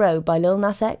Town Road by Lil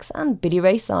Nas X and Billy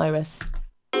Ray Cyrus.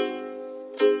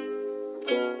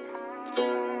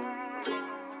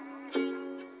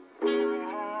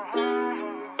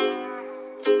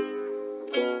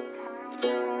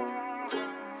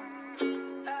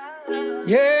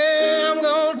 Yeah, I'm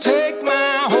gonna take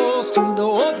my horse to the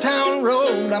old town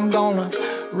road. I'm gonna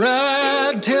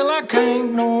ride till I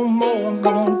can't no more. I'm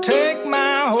gonna take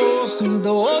my horse to the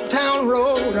old town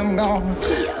road. I'm gonna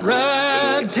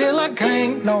ride till I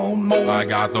can't no more. I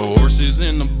got the horses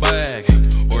in the back,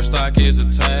 horse stock is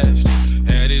attached.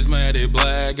 Head is matted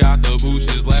black, got the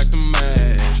bushes black to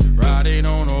match. Riding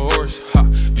on a horse, ha,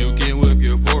 you can whip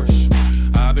your Porsche.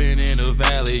 I've been in the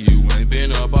valley, you ain't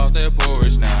been up off that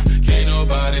porch now. Can't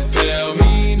nobody tell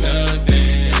me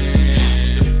nothing.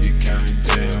 You can't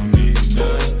tell me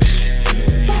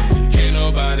nothing. Can't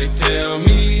nobody tell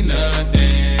me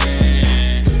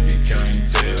nothing. You can't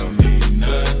tell me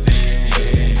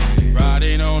nothing.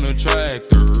 Riding on a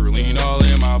tractor, lean all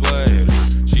in my bladder.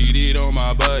 Cheated on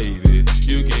my baby,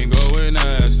 you can go and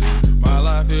ask her. My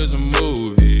life is a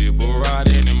movie, bull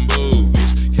riding in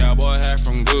boobies. Cowboy hat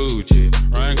from Gucci,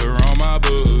 Wrangler on my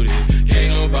booty.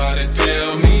 Can't nobody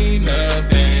tell me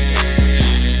nothing.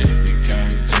 You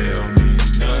can't tell me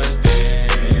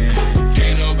nothing.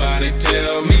 Can't nobody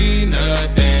tell me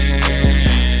nothing.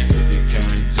 You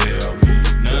can't tell me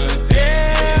nothing.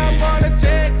 Yeah, I'm gonna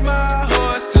take my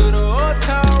horse to the old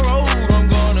town road. I'm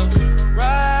gonna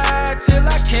ride till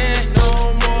I can't no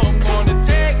more. I'm gonna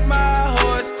take my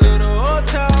horse to the old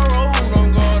town road. I'm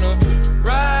gonna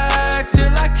ride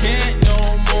till I can't no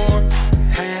more.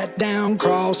 Hat down,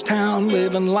 cross town,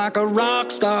 living like a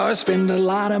rock star. Spend a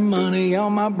lot of money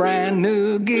on my brand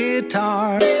new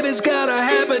guitar. Baby's got a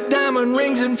habit, diamond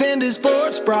rings and Fendi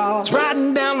sports bras.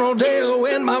 Riding down Rodeo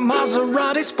in my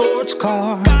Maserati sports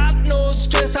car. Got no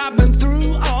stress, I've been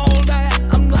through all that.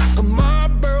 I'm like a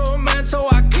Marlboro man, so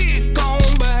I kick on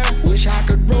back. Wish I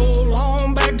could roll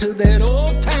on back to that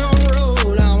old town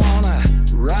road. I wanna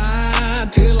ride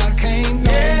till I can't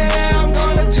no more. I'm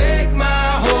gonna take my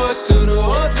horse to the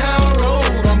old town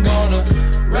road. I'm gonna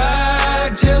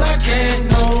ride till I can't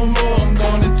no more. I'm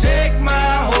gonna take my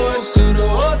horse to the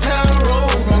old town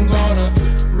road. I'm gonna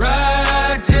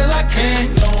ride till I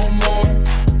can't no more.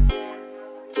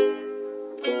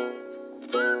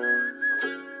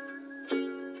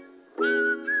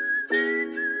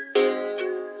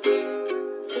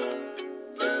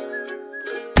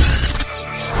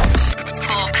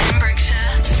 For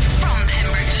Pembrokeshire, from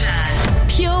Pembrokeshire,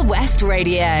 Pure West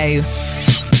Radio.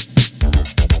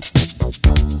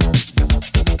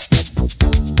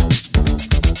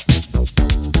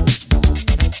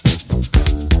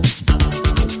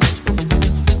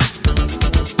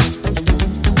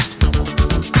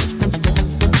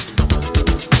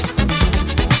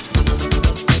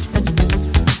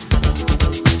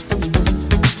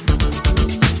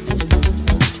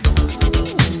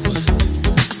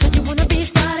 I said you wanna be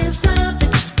starting something.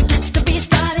 You got to be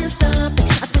starting something.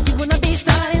 I said you wanna be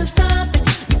starting something.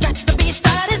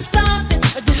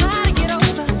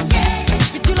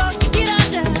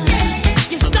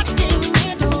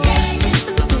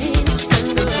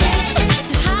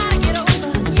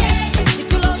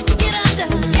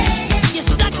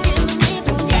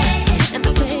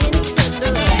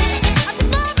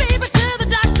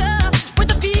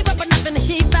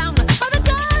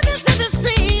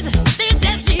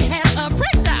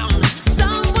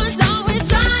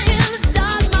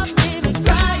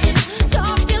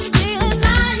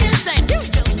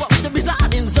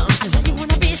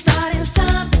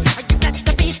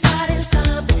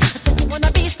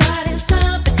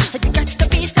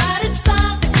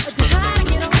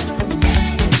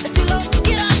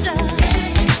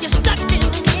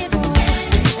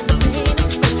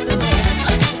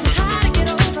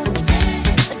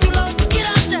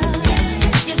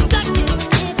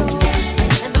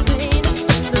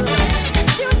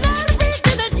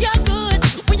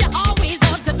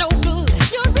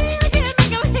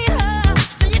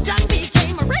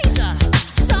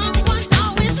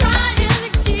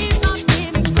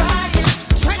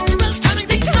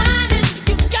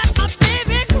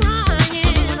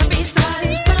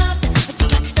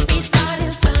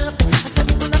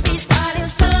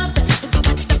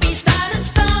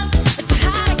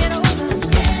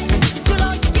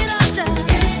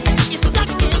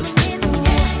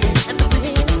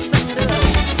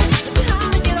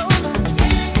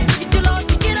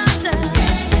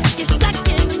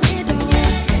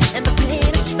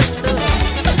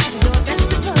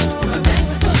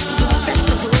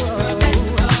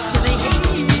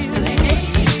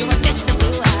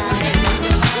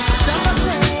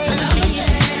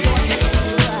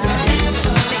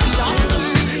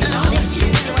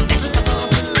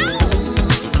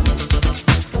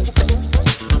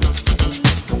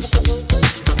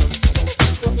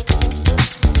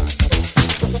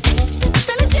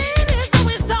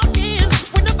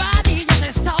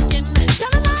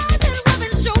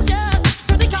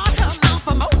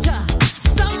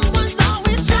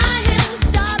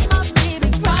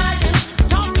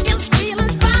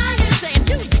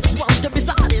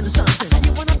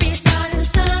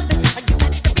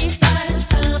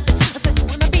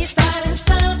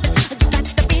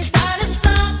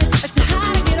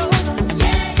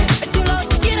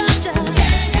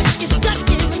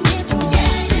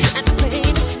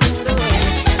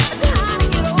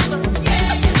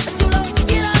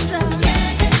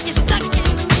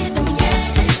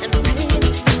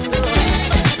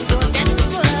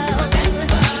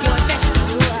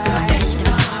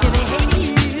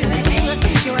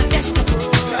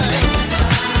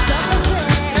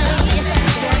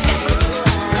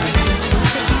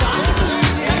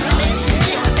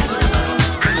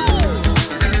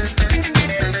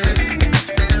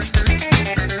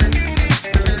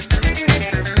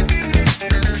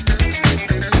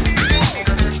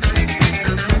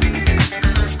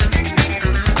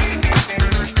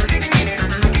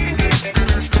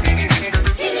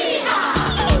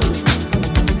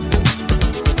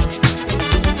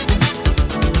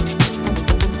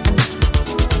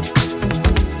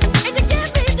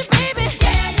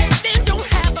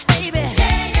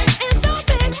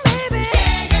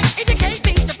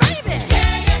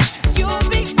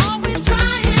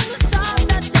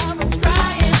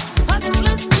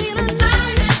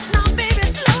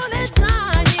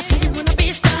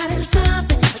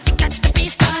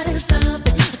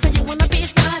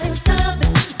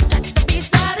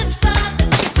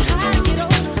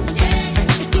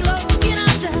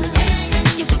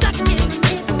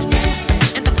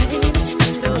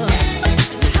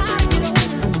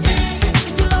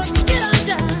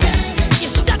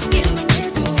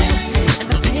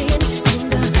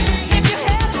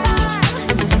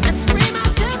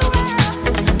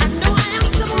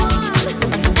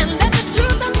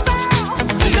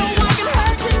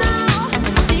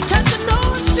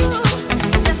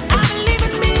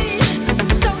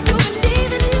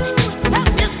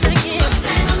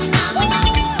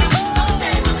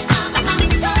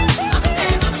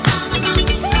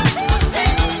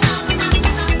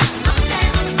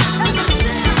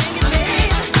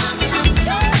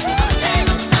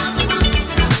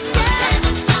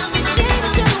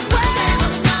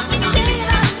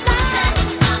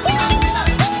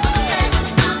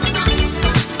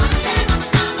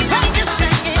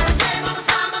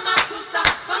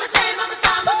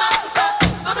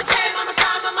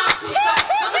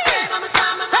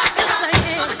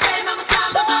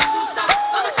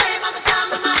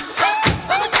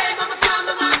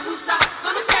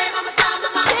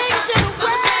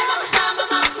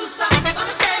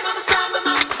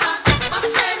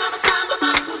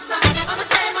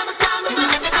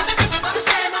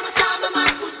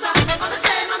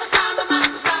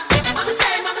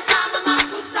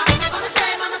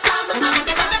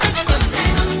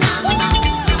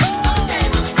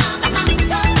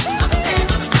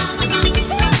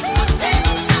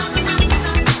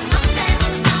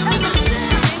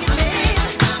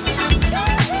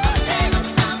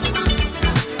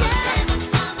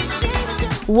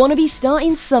 Wanna Be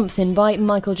Starting Something by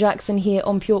Michael Jackson here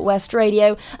on Pure West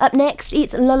Radio. Up next,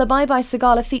 it's Lullaby by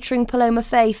Sigala featuring Paloma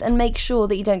Faith, and make sure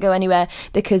that you don't go anywhere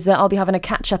because I'll be having a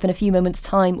catch-up in a few moments'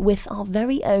 time with our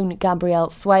very own Gabrielle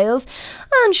Swales,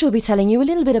 and she'll be telling you a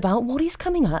little bit about what is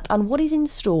coming up and what is in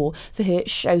store for her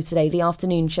show today, the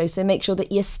afternoon show, so make sure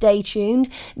that you stay tuned.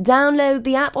 Download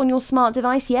the app on your smart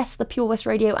device, yes, the Pure West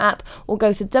Radio app, or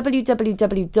go to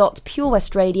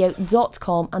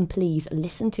www.purewestradio.com and please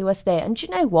listen to us there. And do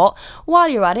you know what? While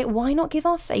you're at it, why not give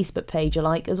our Facebook page a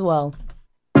like as well?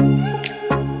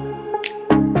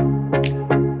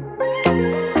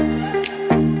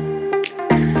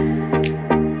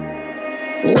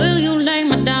 Will you lay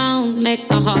me down, make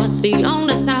my heart the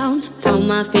only sound, throw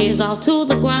my fears all to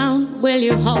the ground? Will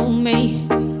you hold me?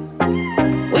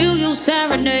 Will you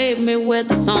serenade me with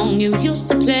the song you used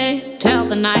to play till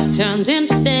the night turns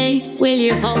into day? Will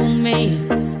you hold me?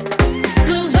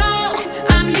 'Cause all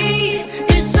I need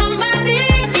is somebody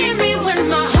near me when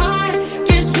my heart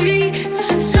gets weak.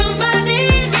 Somebody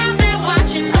out there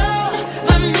watching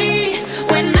over me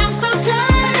when I'm so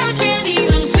tired I can't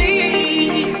even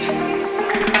sleep.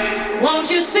 Won't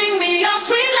you sing me your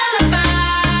sweet lullaby?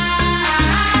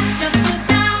 Just the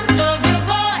sound of your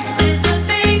voice is the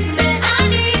thing that I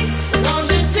need. Won't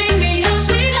you sing me your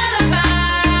sweet lullaby?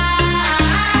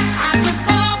 I could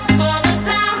fall for the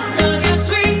sound of your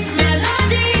sweet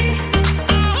melody.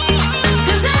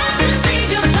 'Cause I just need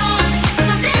your song,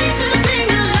 something to sing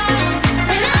along.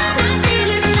 When I'm not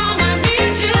feeling strong, I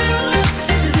need you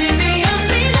to sing me your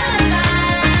sweet lullaby.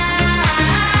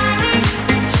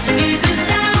 Need the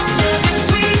sound of your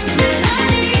sweet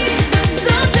melody,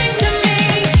 so sing to me.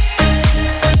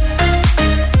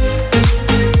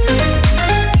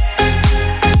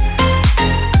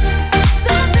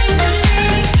 So sing to me.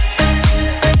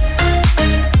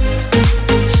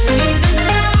 Need the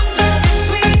sound of your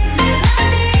sweet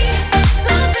melody,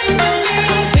 so sing to me.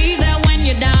 I'll be there when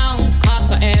you're down, 'cause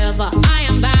forever I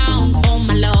am bound. Oh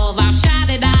my love, I'll shout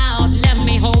it out, let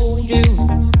me hold you.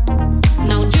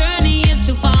 No journey is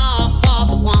too far for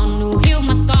the one who healed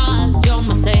my scars. You're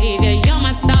my savior, you're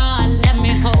my star, let me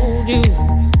hold you.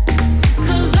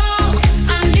 'Cause all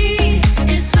I need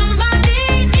is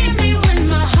somebody near me when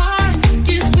my heart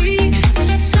gets weak.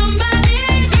 Somebody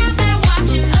out there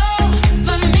watching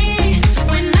over me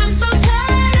when I'm so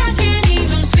tired I can't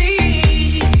even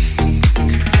sleep.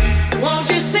 Won't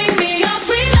you sing me your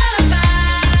sweet lullaby?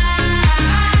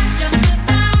 Just the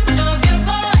sound of your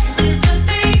voice is the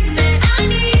thing that I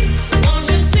need. Won't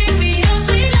you sing me your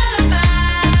sweet lullaby?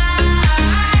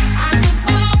 I could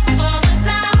fall for the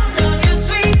sound of your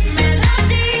sweet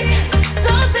melody,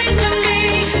 so sing to me.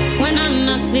 When I'm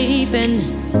not sleeping,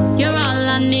 you're all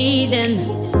I need, and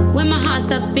when my heart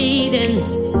stops beating,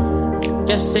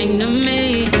 just sing to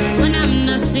me. When I'm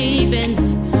not sleeping,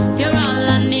 you're all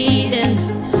I need, and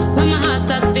when my heart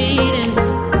stops beating,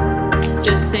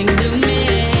 just sing to me.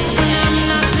 When I'm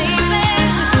not sleeping,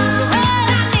 you're all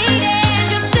I need, and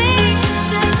just sing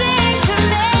to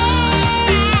me.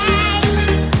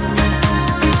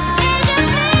 And you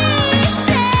please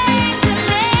sing to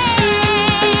me.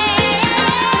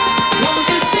 Won't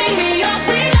you sing me your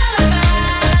sweet lullaby?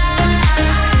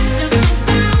 Just the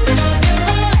sound of your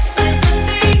voice is the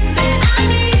thing that I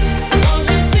need. Won't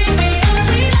you sing me your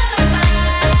sweet lullaby?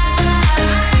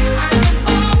 I could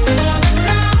fall for the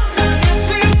sound of your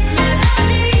sweet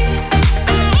melody.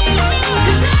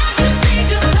 'Cause I just need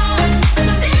your song,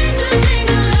 something to sing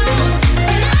along.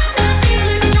 When I'm not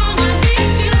feeling strong, I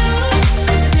need you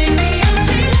to sing me your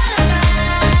sweet lullaby.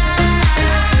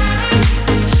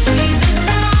 Need the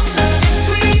sound of your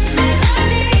sweet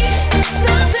melody,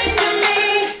 so sing to me.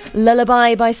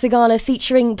 Lullaby by Sigala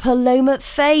featuring Paloma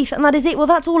Faith, and that is it. Well,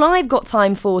 that's all I've got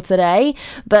time for today,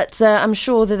 but I'm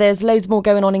sure that there's loads more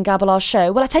going on in Gabelar's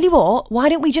show. Well, I tell you what, why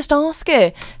don't we just ask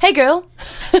her? Hey girl.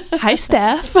 Hi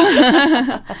Steph.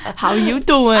 How you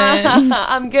doing?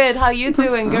 I'm good, how you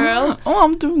doing, girl? Oh,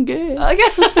 I'm doing good.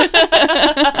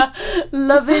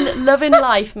 Loving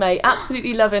life, mate,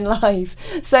 absolutely loving life.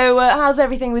 So how's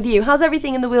everything with you? How's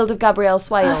everything in the world of Gabrielle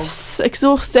Swales? It's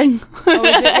exhausting. Oh,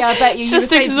 is it? Yeah, I bet you. It's You were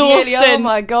just saying to me earlier, exhausting. oh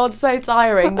my god, so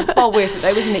tiring. It's well worth it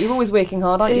though, isn't it? You're always working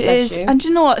hard, aren't you? It Bless is, you. and do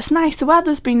you know what? It's nice. The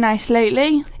weather's been nice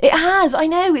lately. It has, I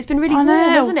know. It's been really I warm, know.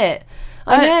 hasn't it?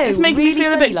 I know. It's making really me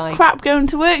feel a bit sunny-like. crap going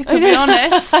to work, to be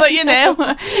honest. But you know,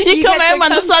 you come get home to when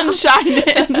the sun's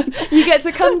shining. You get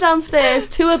to come downstairs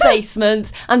to a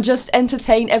basement and just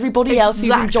entertain everybody else who's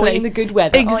Exactly. enjoying the good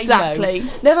weather. I know. Exactly.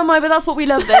 Never mind, but that's what we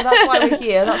love though. That's why we're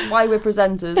here. That's why we're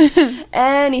presenters.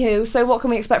 Anywho, so what can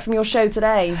we expect from your show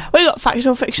today? We got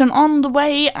Factual Fiction on the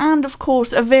way, and of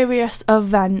course various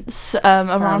events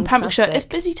around Pembrokeshire. Fantastic. It's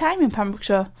busy time in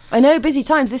Pembrokeshire. I know, busy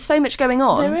times. There's so much going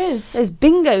on. There is. There's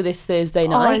bingo this Thursday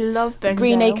Oh, I night. love bingo.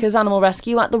 Green Acres Animal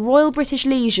Rescue at the Royal British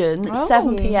Legion, Oh.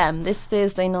 7 p.m. this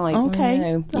Thursday night. Okay. I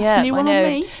know. That's yeah, a new I one on know.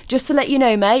 me. Just to let you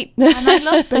know, mate. And I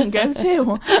love bingo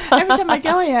too. Every time I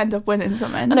go, I end up winning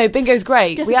something. I know, bingo's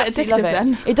great. Gets We a bit absolutely love addictive it.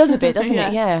 then. It does a bit, doesn't Yeah.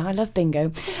 it? Yeah, I love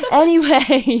bingo.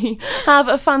 Anyway, have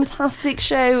a fantastic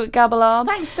show, Gabalar.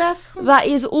 Thanks, Steph. That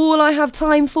is all I have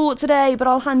time for today, but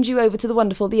I'll hand you over to the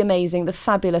wonderful, the amazing, the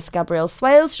fabulous Gabrielle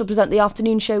Swales. She'll present the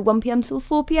afternoon show 1 p.m. till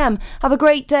 4 p.m. Have a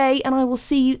great day, and I will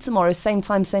see you tomorrow, same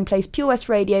time, same place, Pure West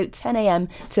Radio, 10 a.m.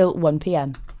 till 1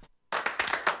 p.m.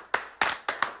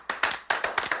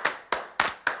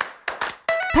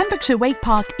 Pembrokeshire Wake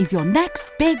Park is your next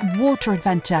big water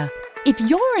adventure. If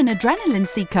you're an adrenaline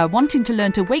seeker wanting to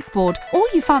learn to wakeboard, or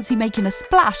you fancy making a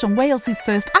splash on Wales's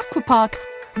first aquapark,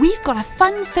 we've got a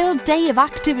fun-filled day of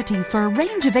activities for a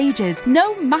range of ages,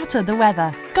 no matter the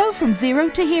weather. Go from zero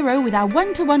to hero with our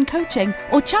one-to-one coaching,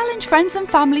 or challenge friends and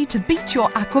family to beat your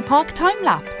aquapark time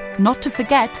lap. Not to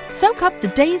forget, soak up the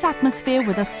day's atmosphere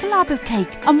with a slab of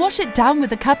cake and wash it down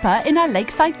with a cuppa in our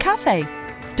lakeside cafe.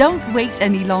 Don't wait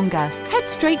any longer. Head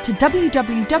straight to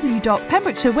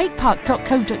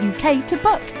www.pembrokeshirewakepark.co.uk to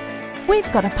book.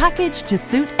 We've got a package to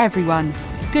suit everyone.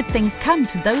 Good things come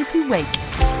to those who wake.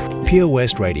 Pure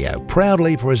West Radio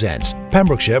proudly presents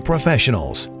Pembrokeshire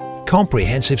Professionals.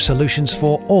 Comprehensive solutions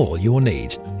for all your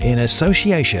needs in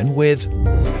association with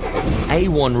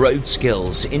A1 Road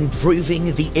Skills,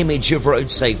 improving the image of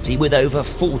road safety with over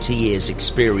 40 years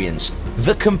experience.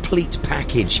 The complete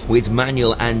package with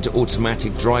manual and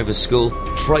automatic driver school,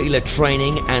 trailer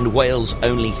training and Wales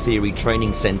only theory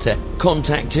training centre.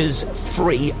 Contact us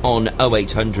free on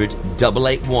 0800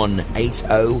 881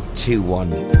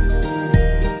 8021.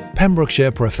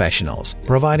 Pembrokeshire Professionals,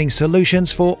 providing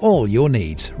solutions for all your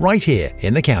needs right here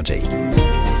in the county.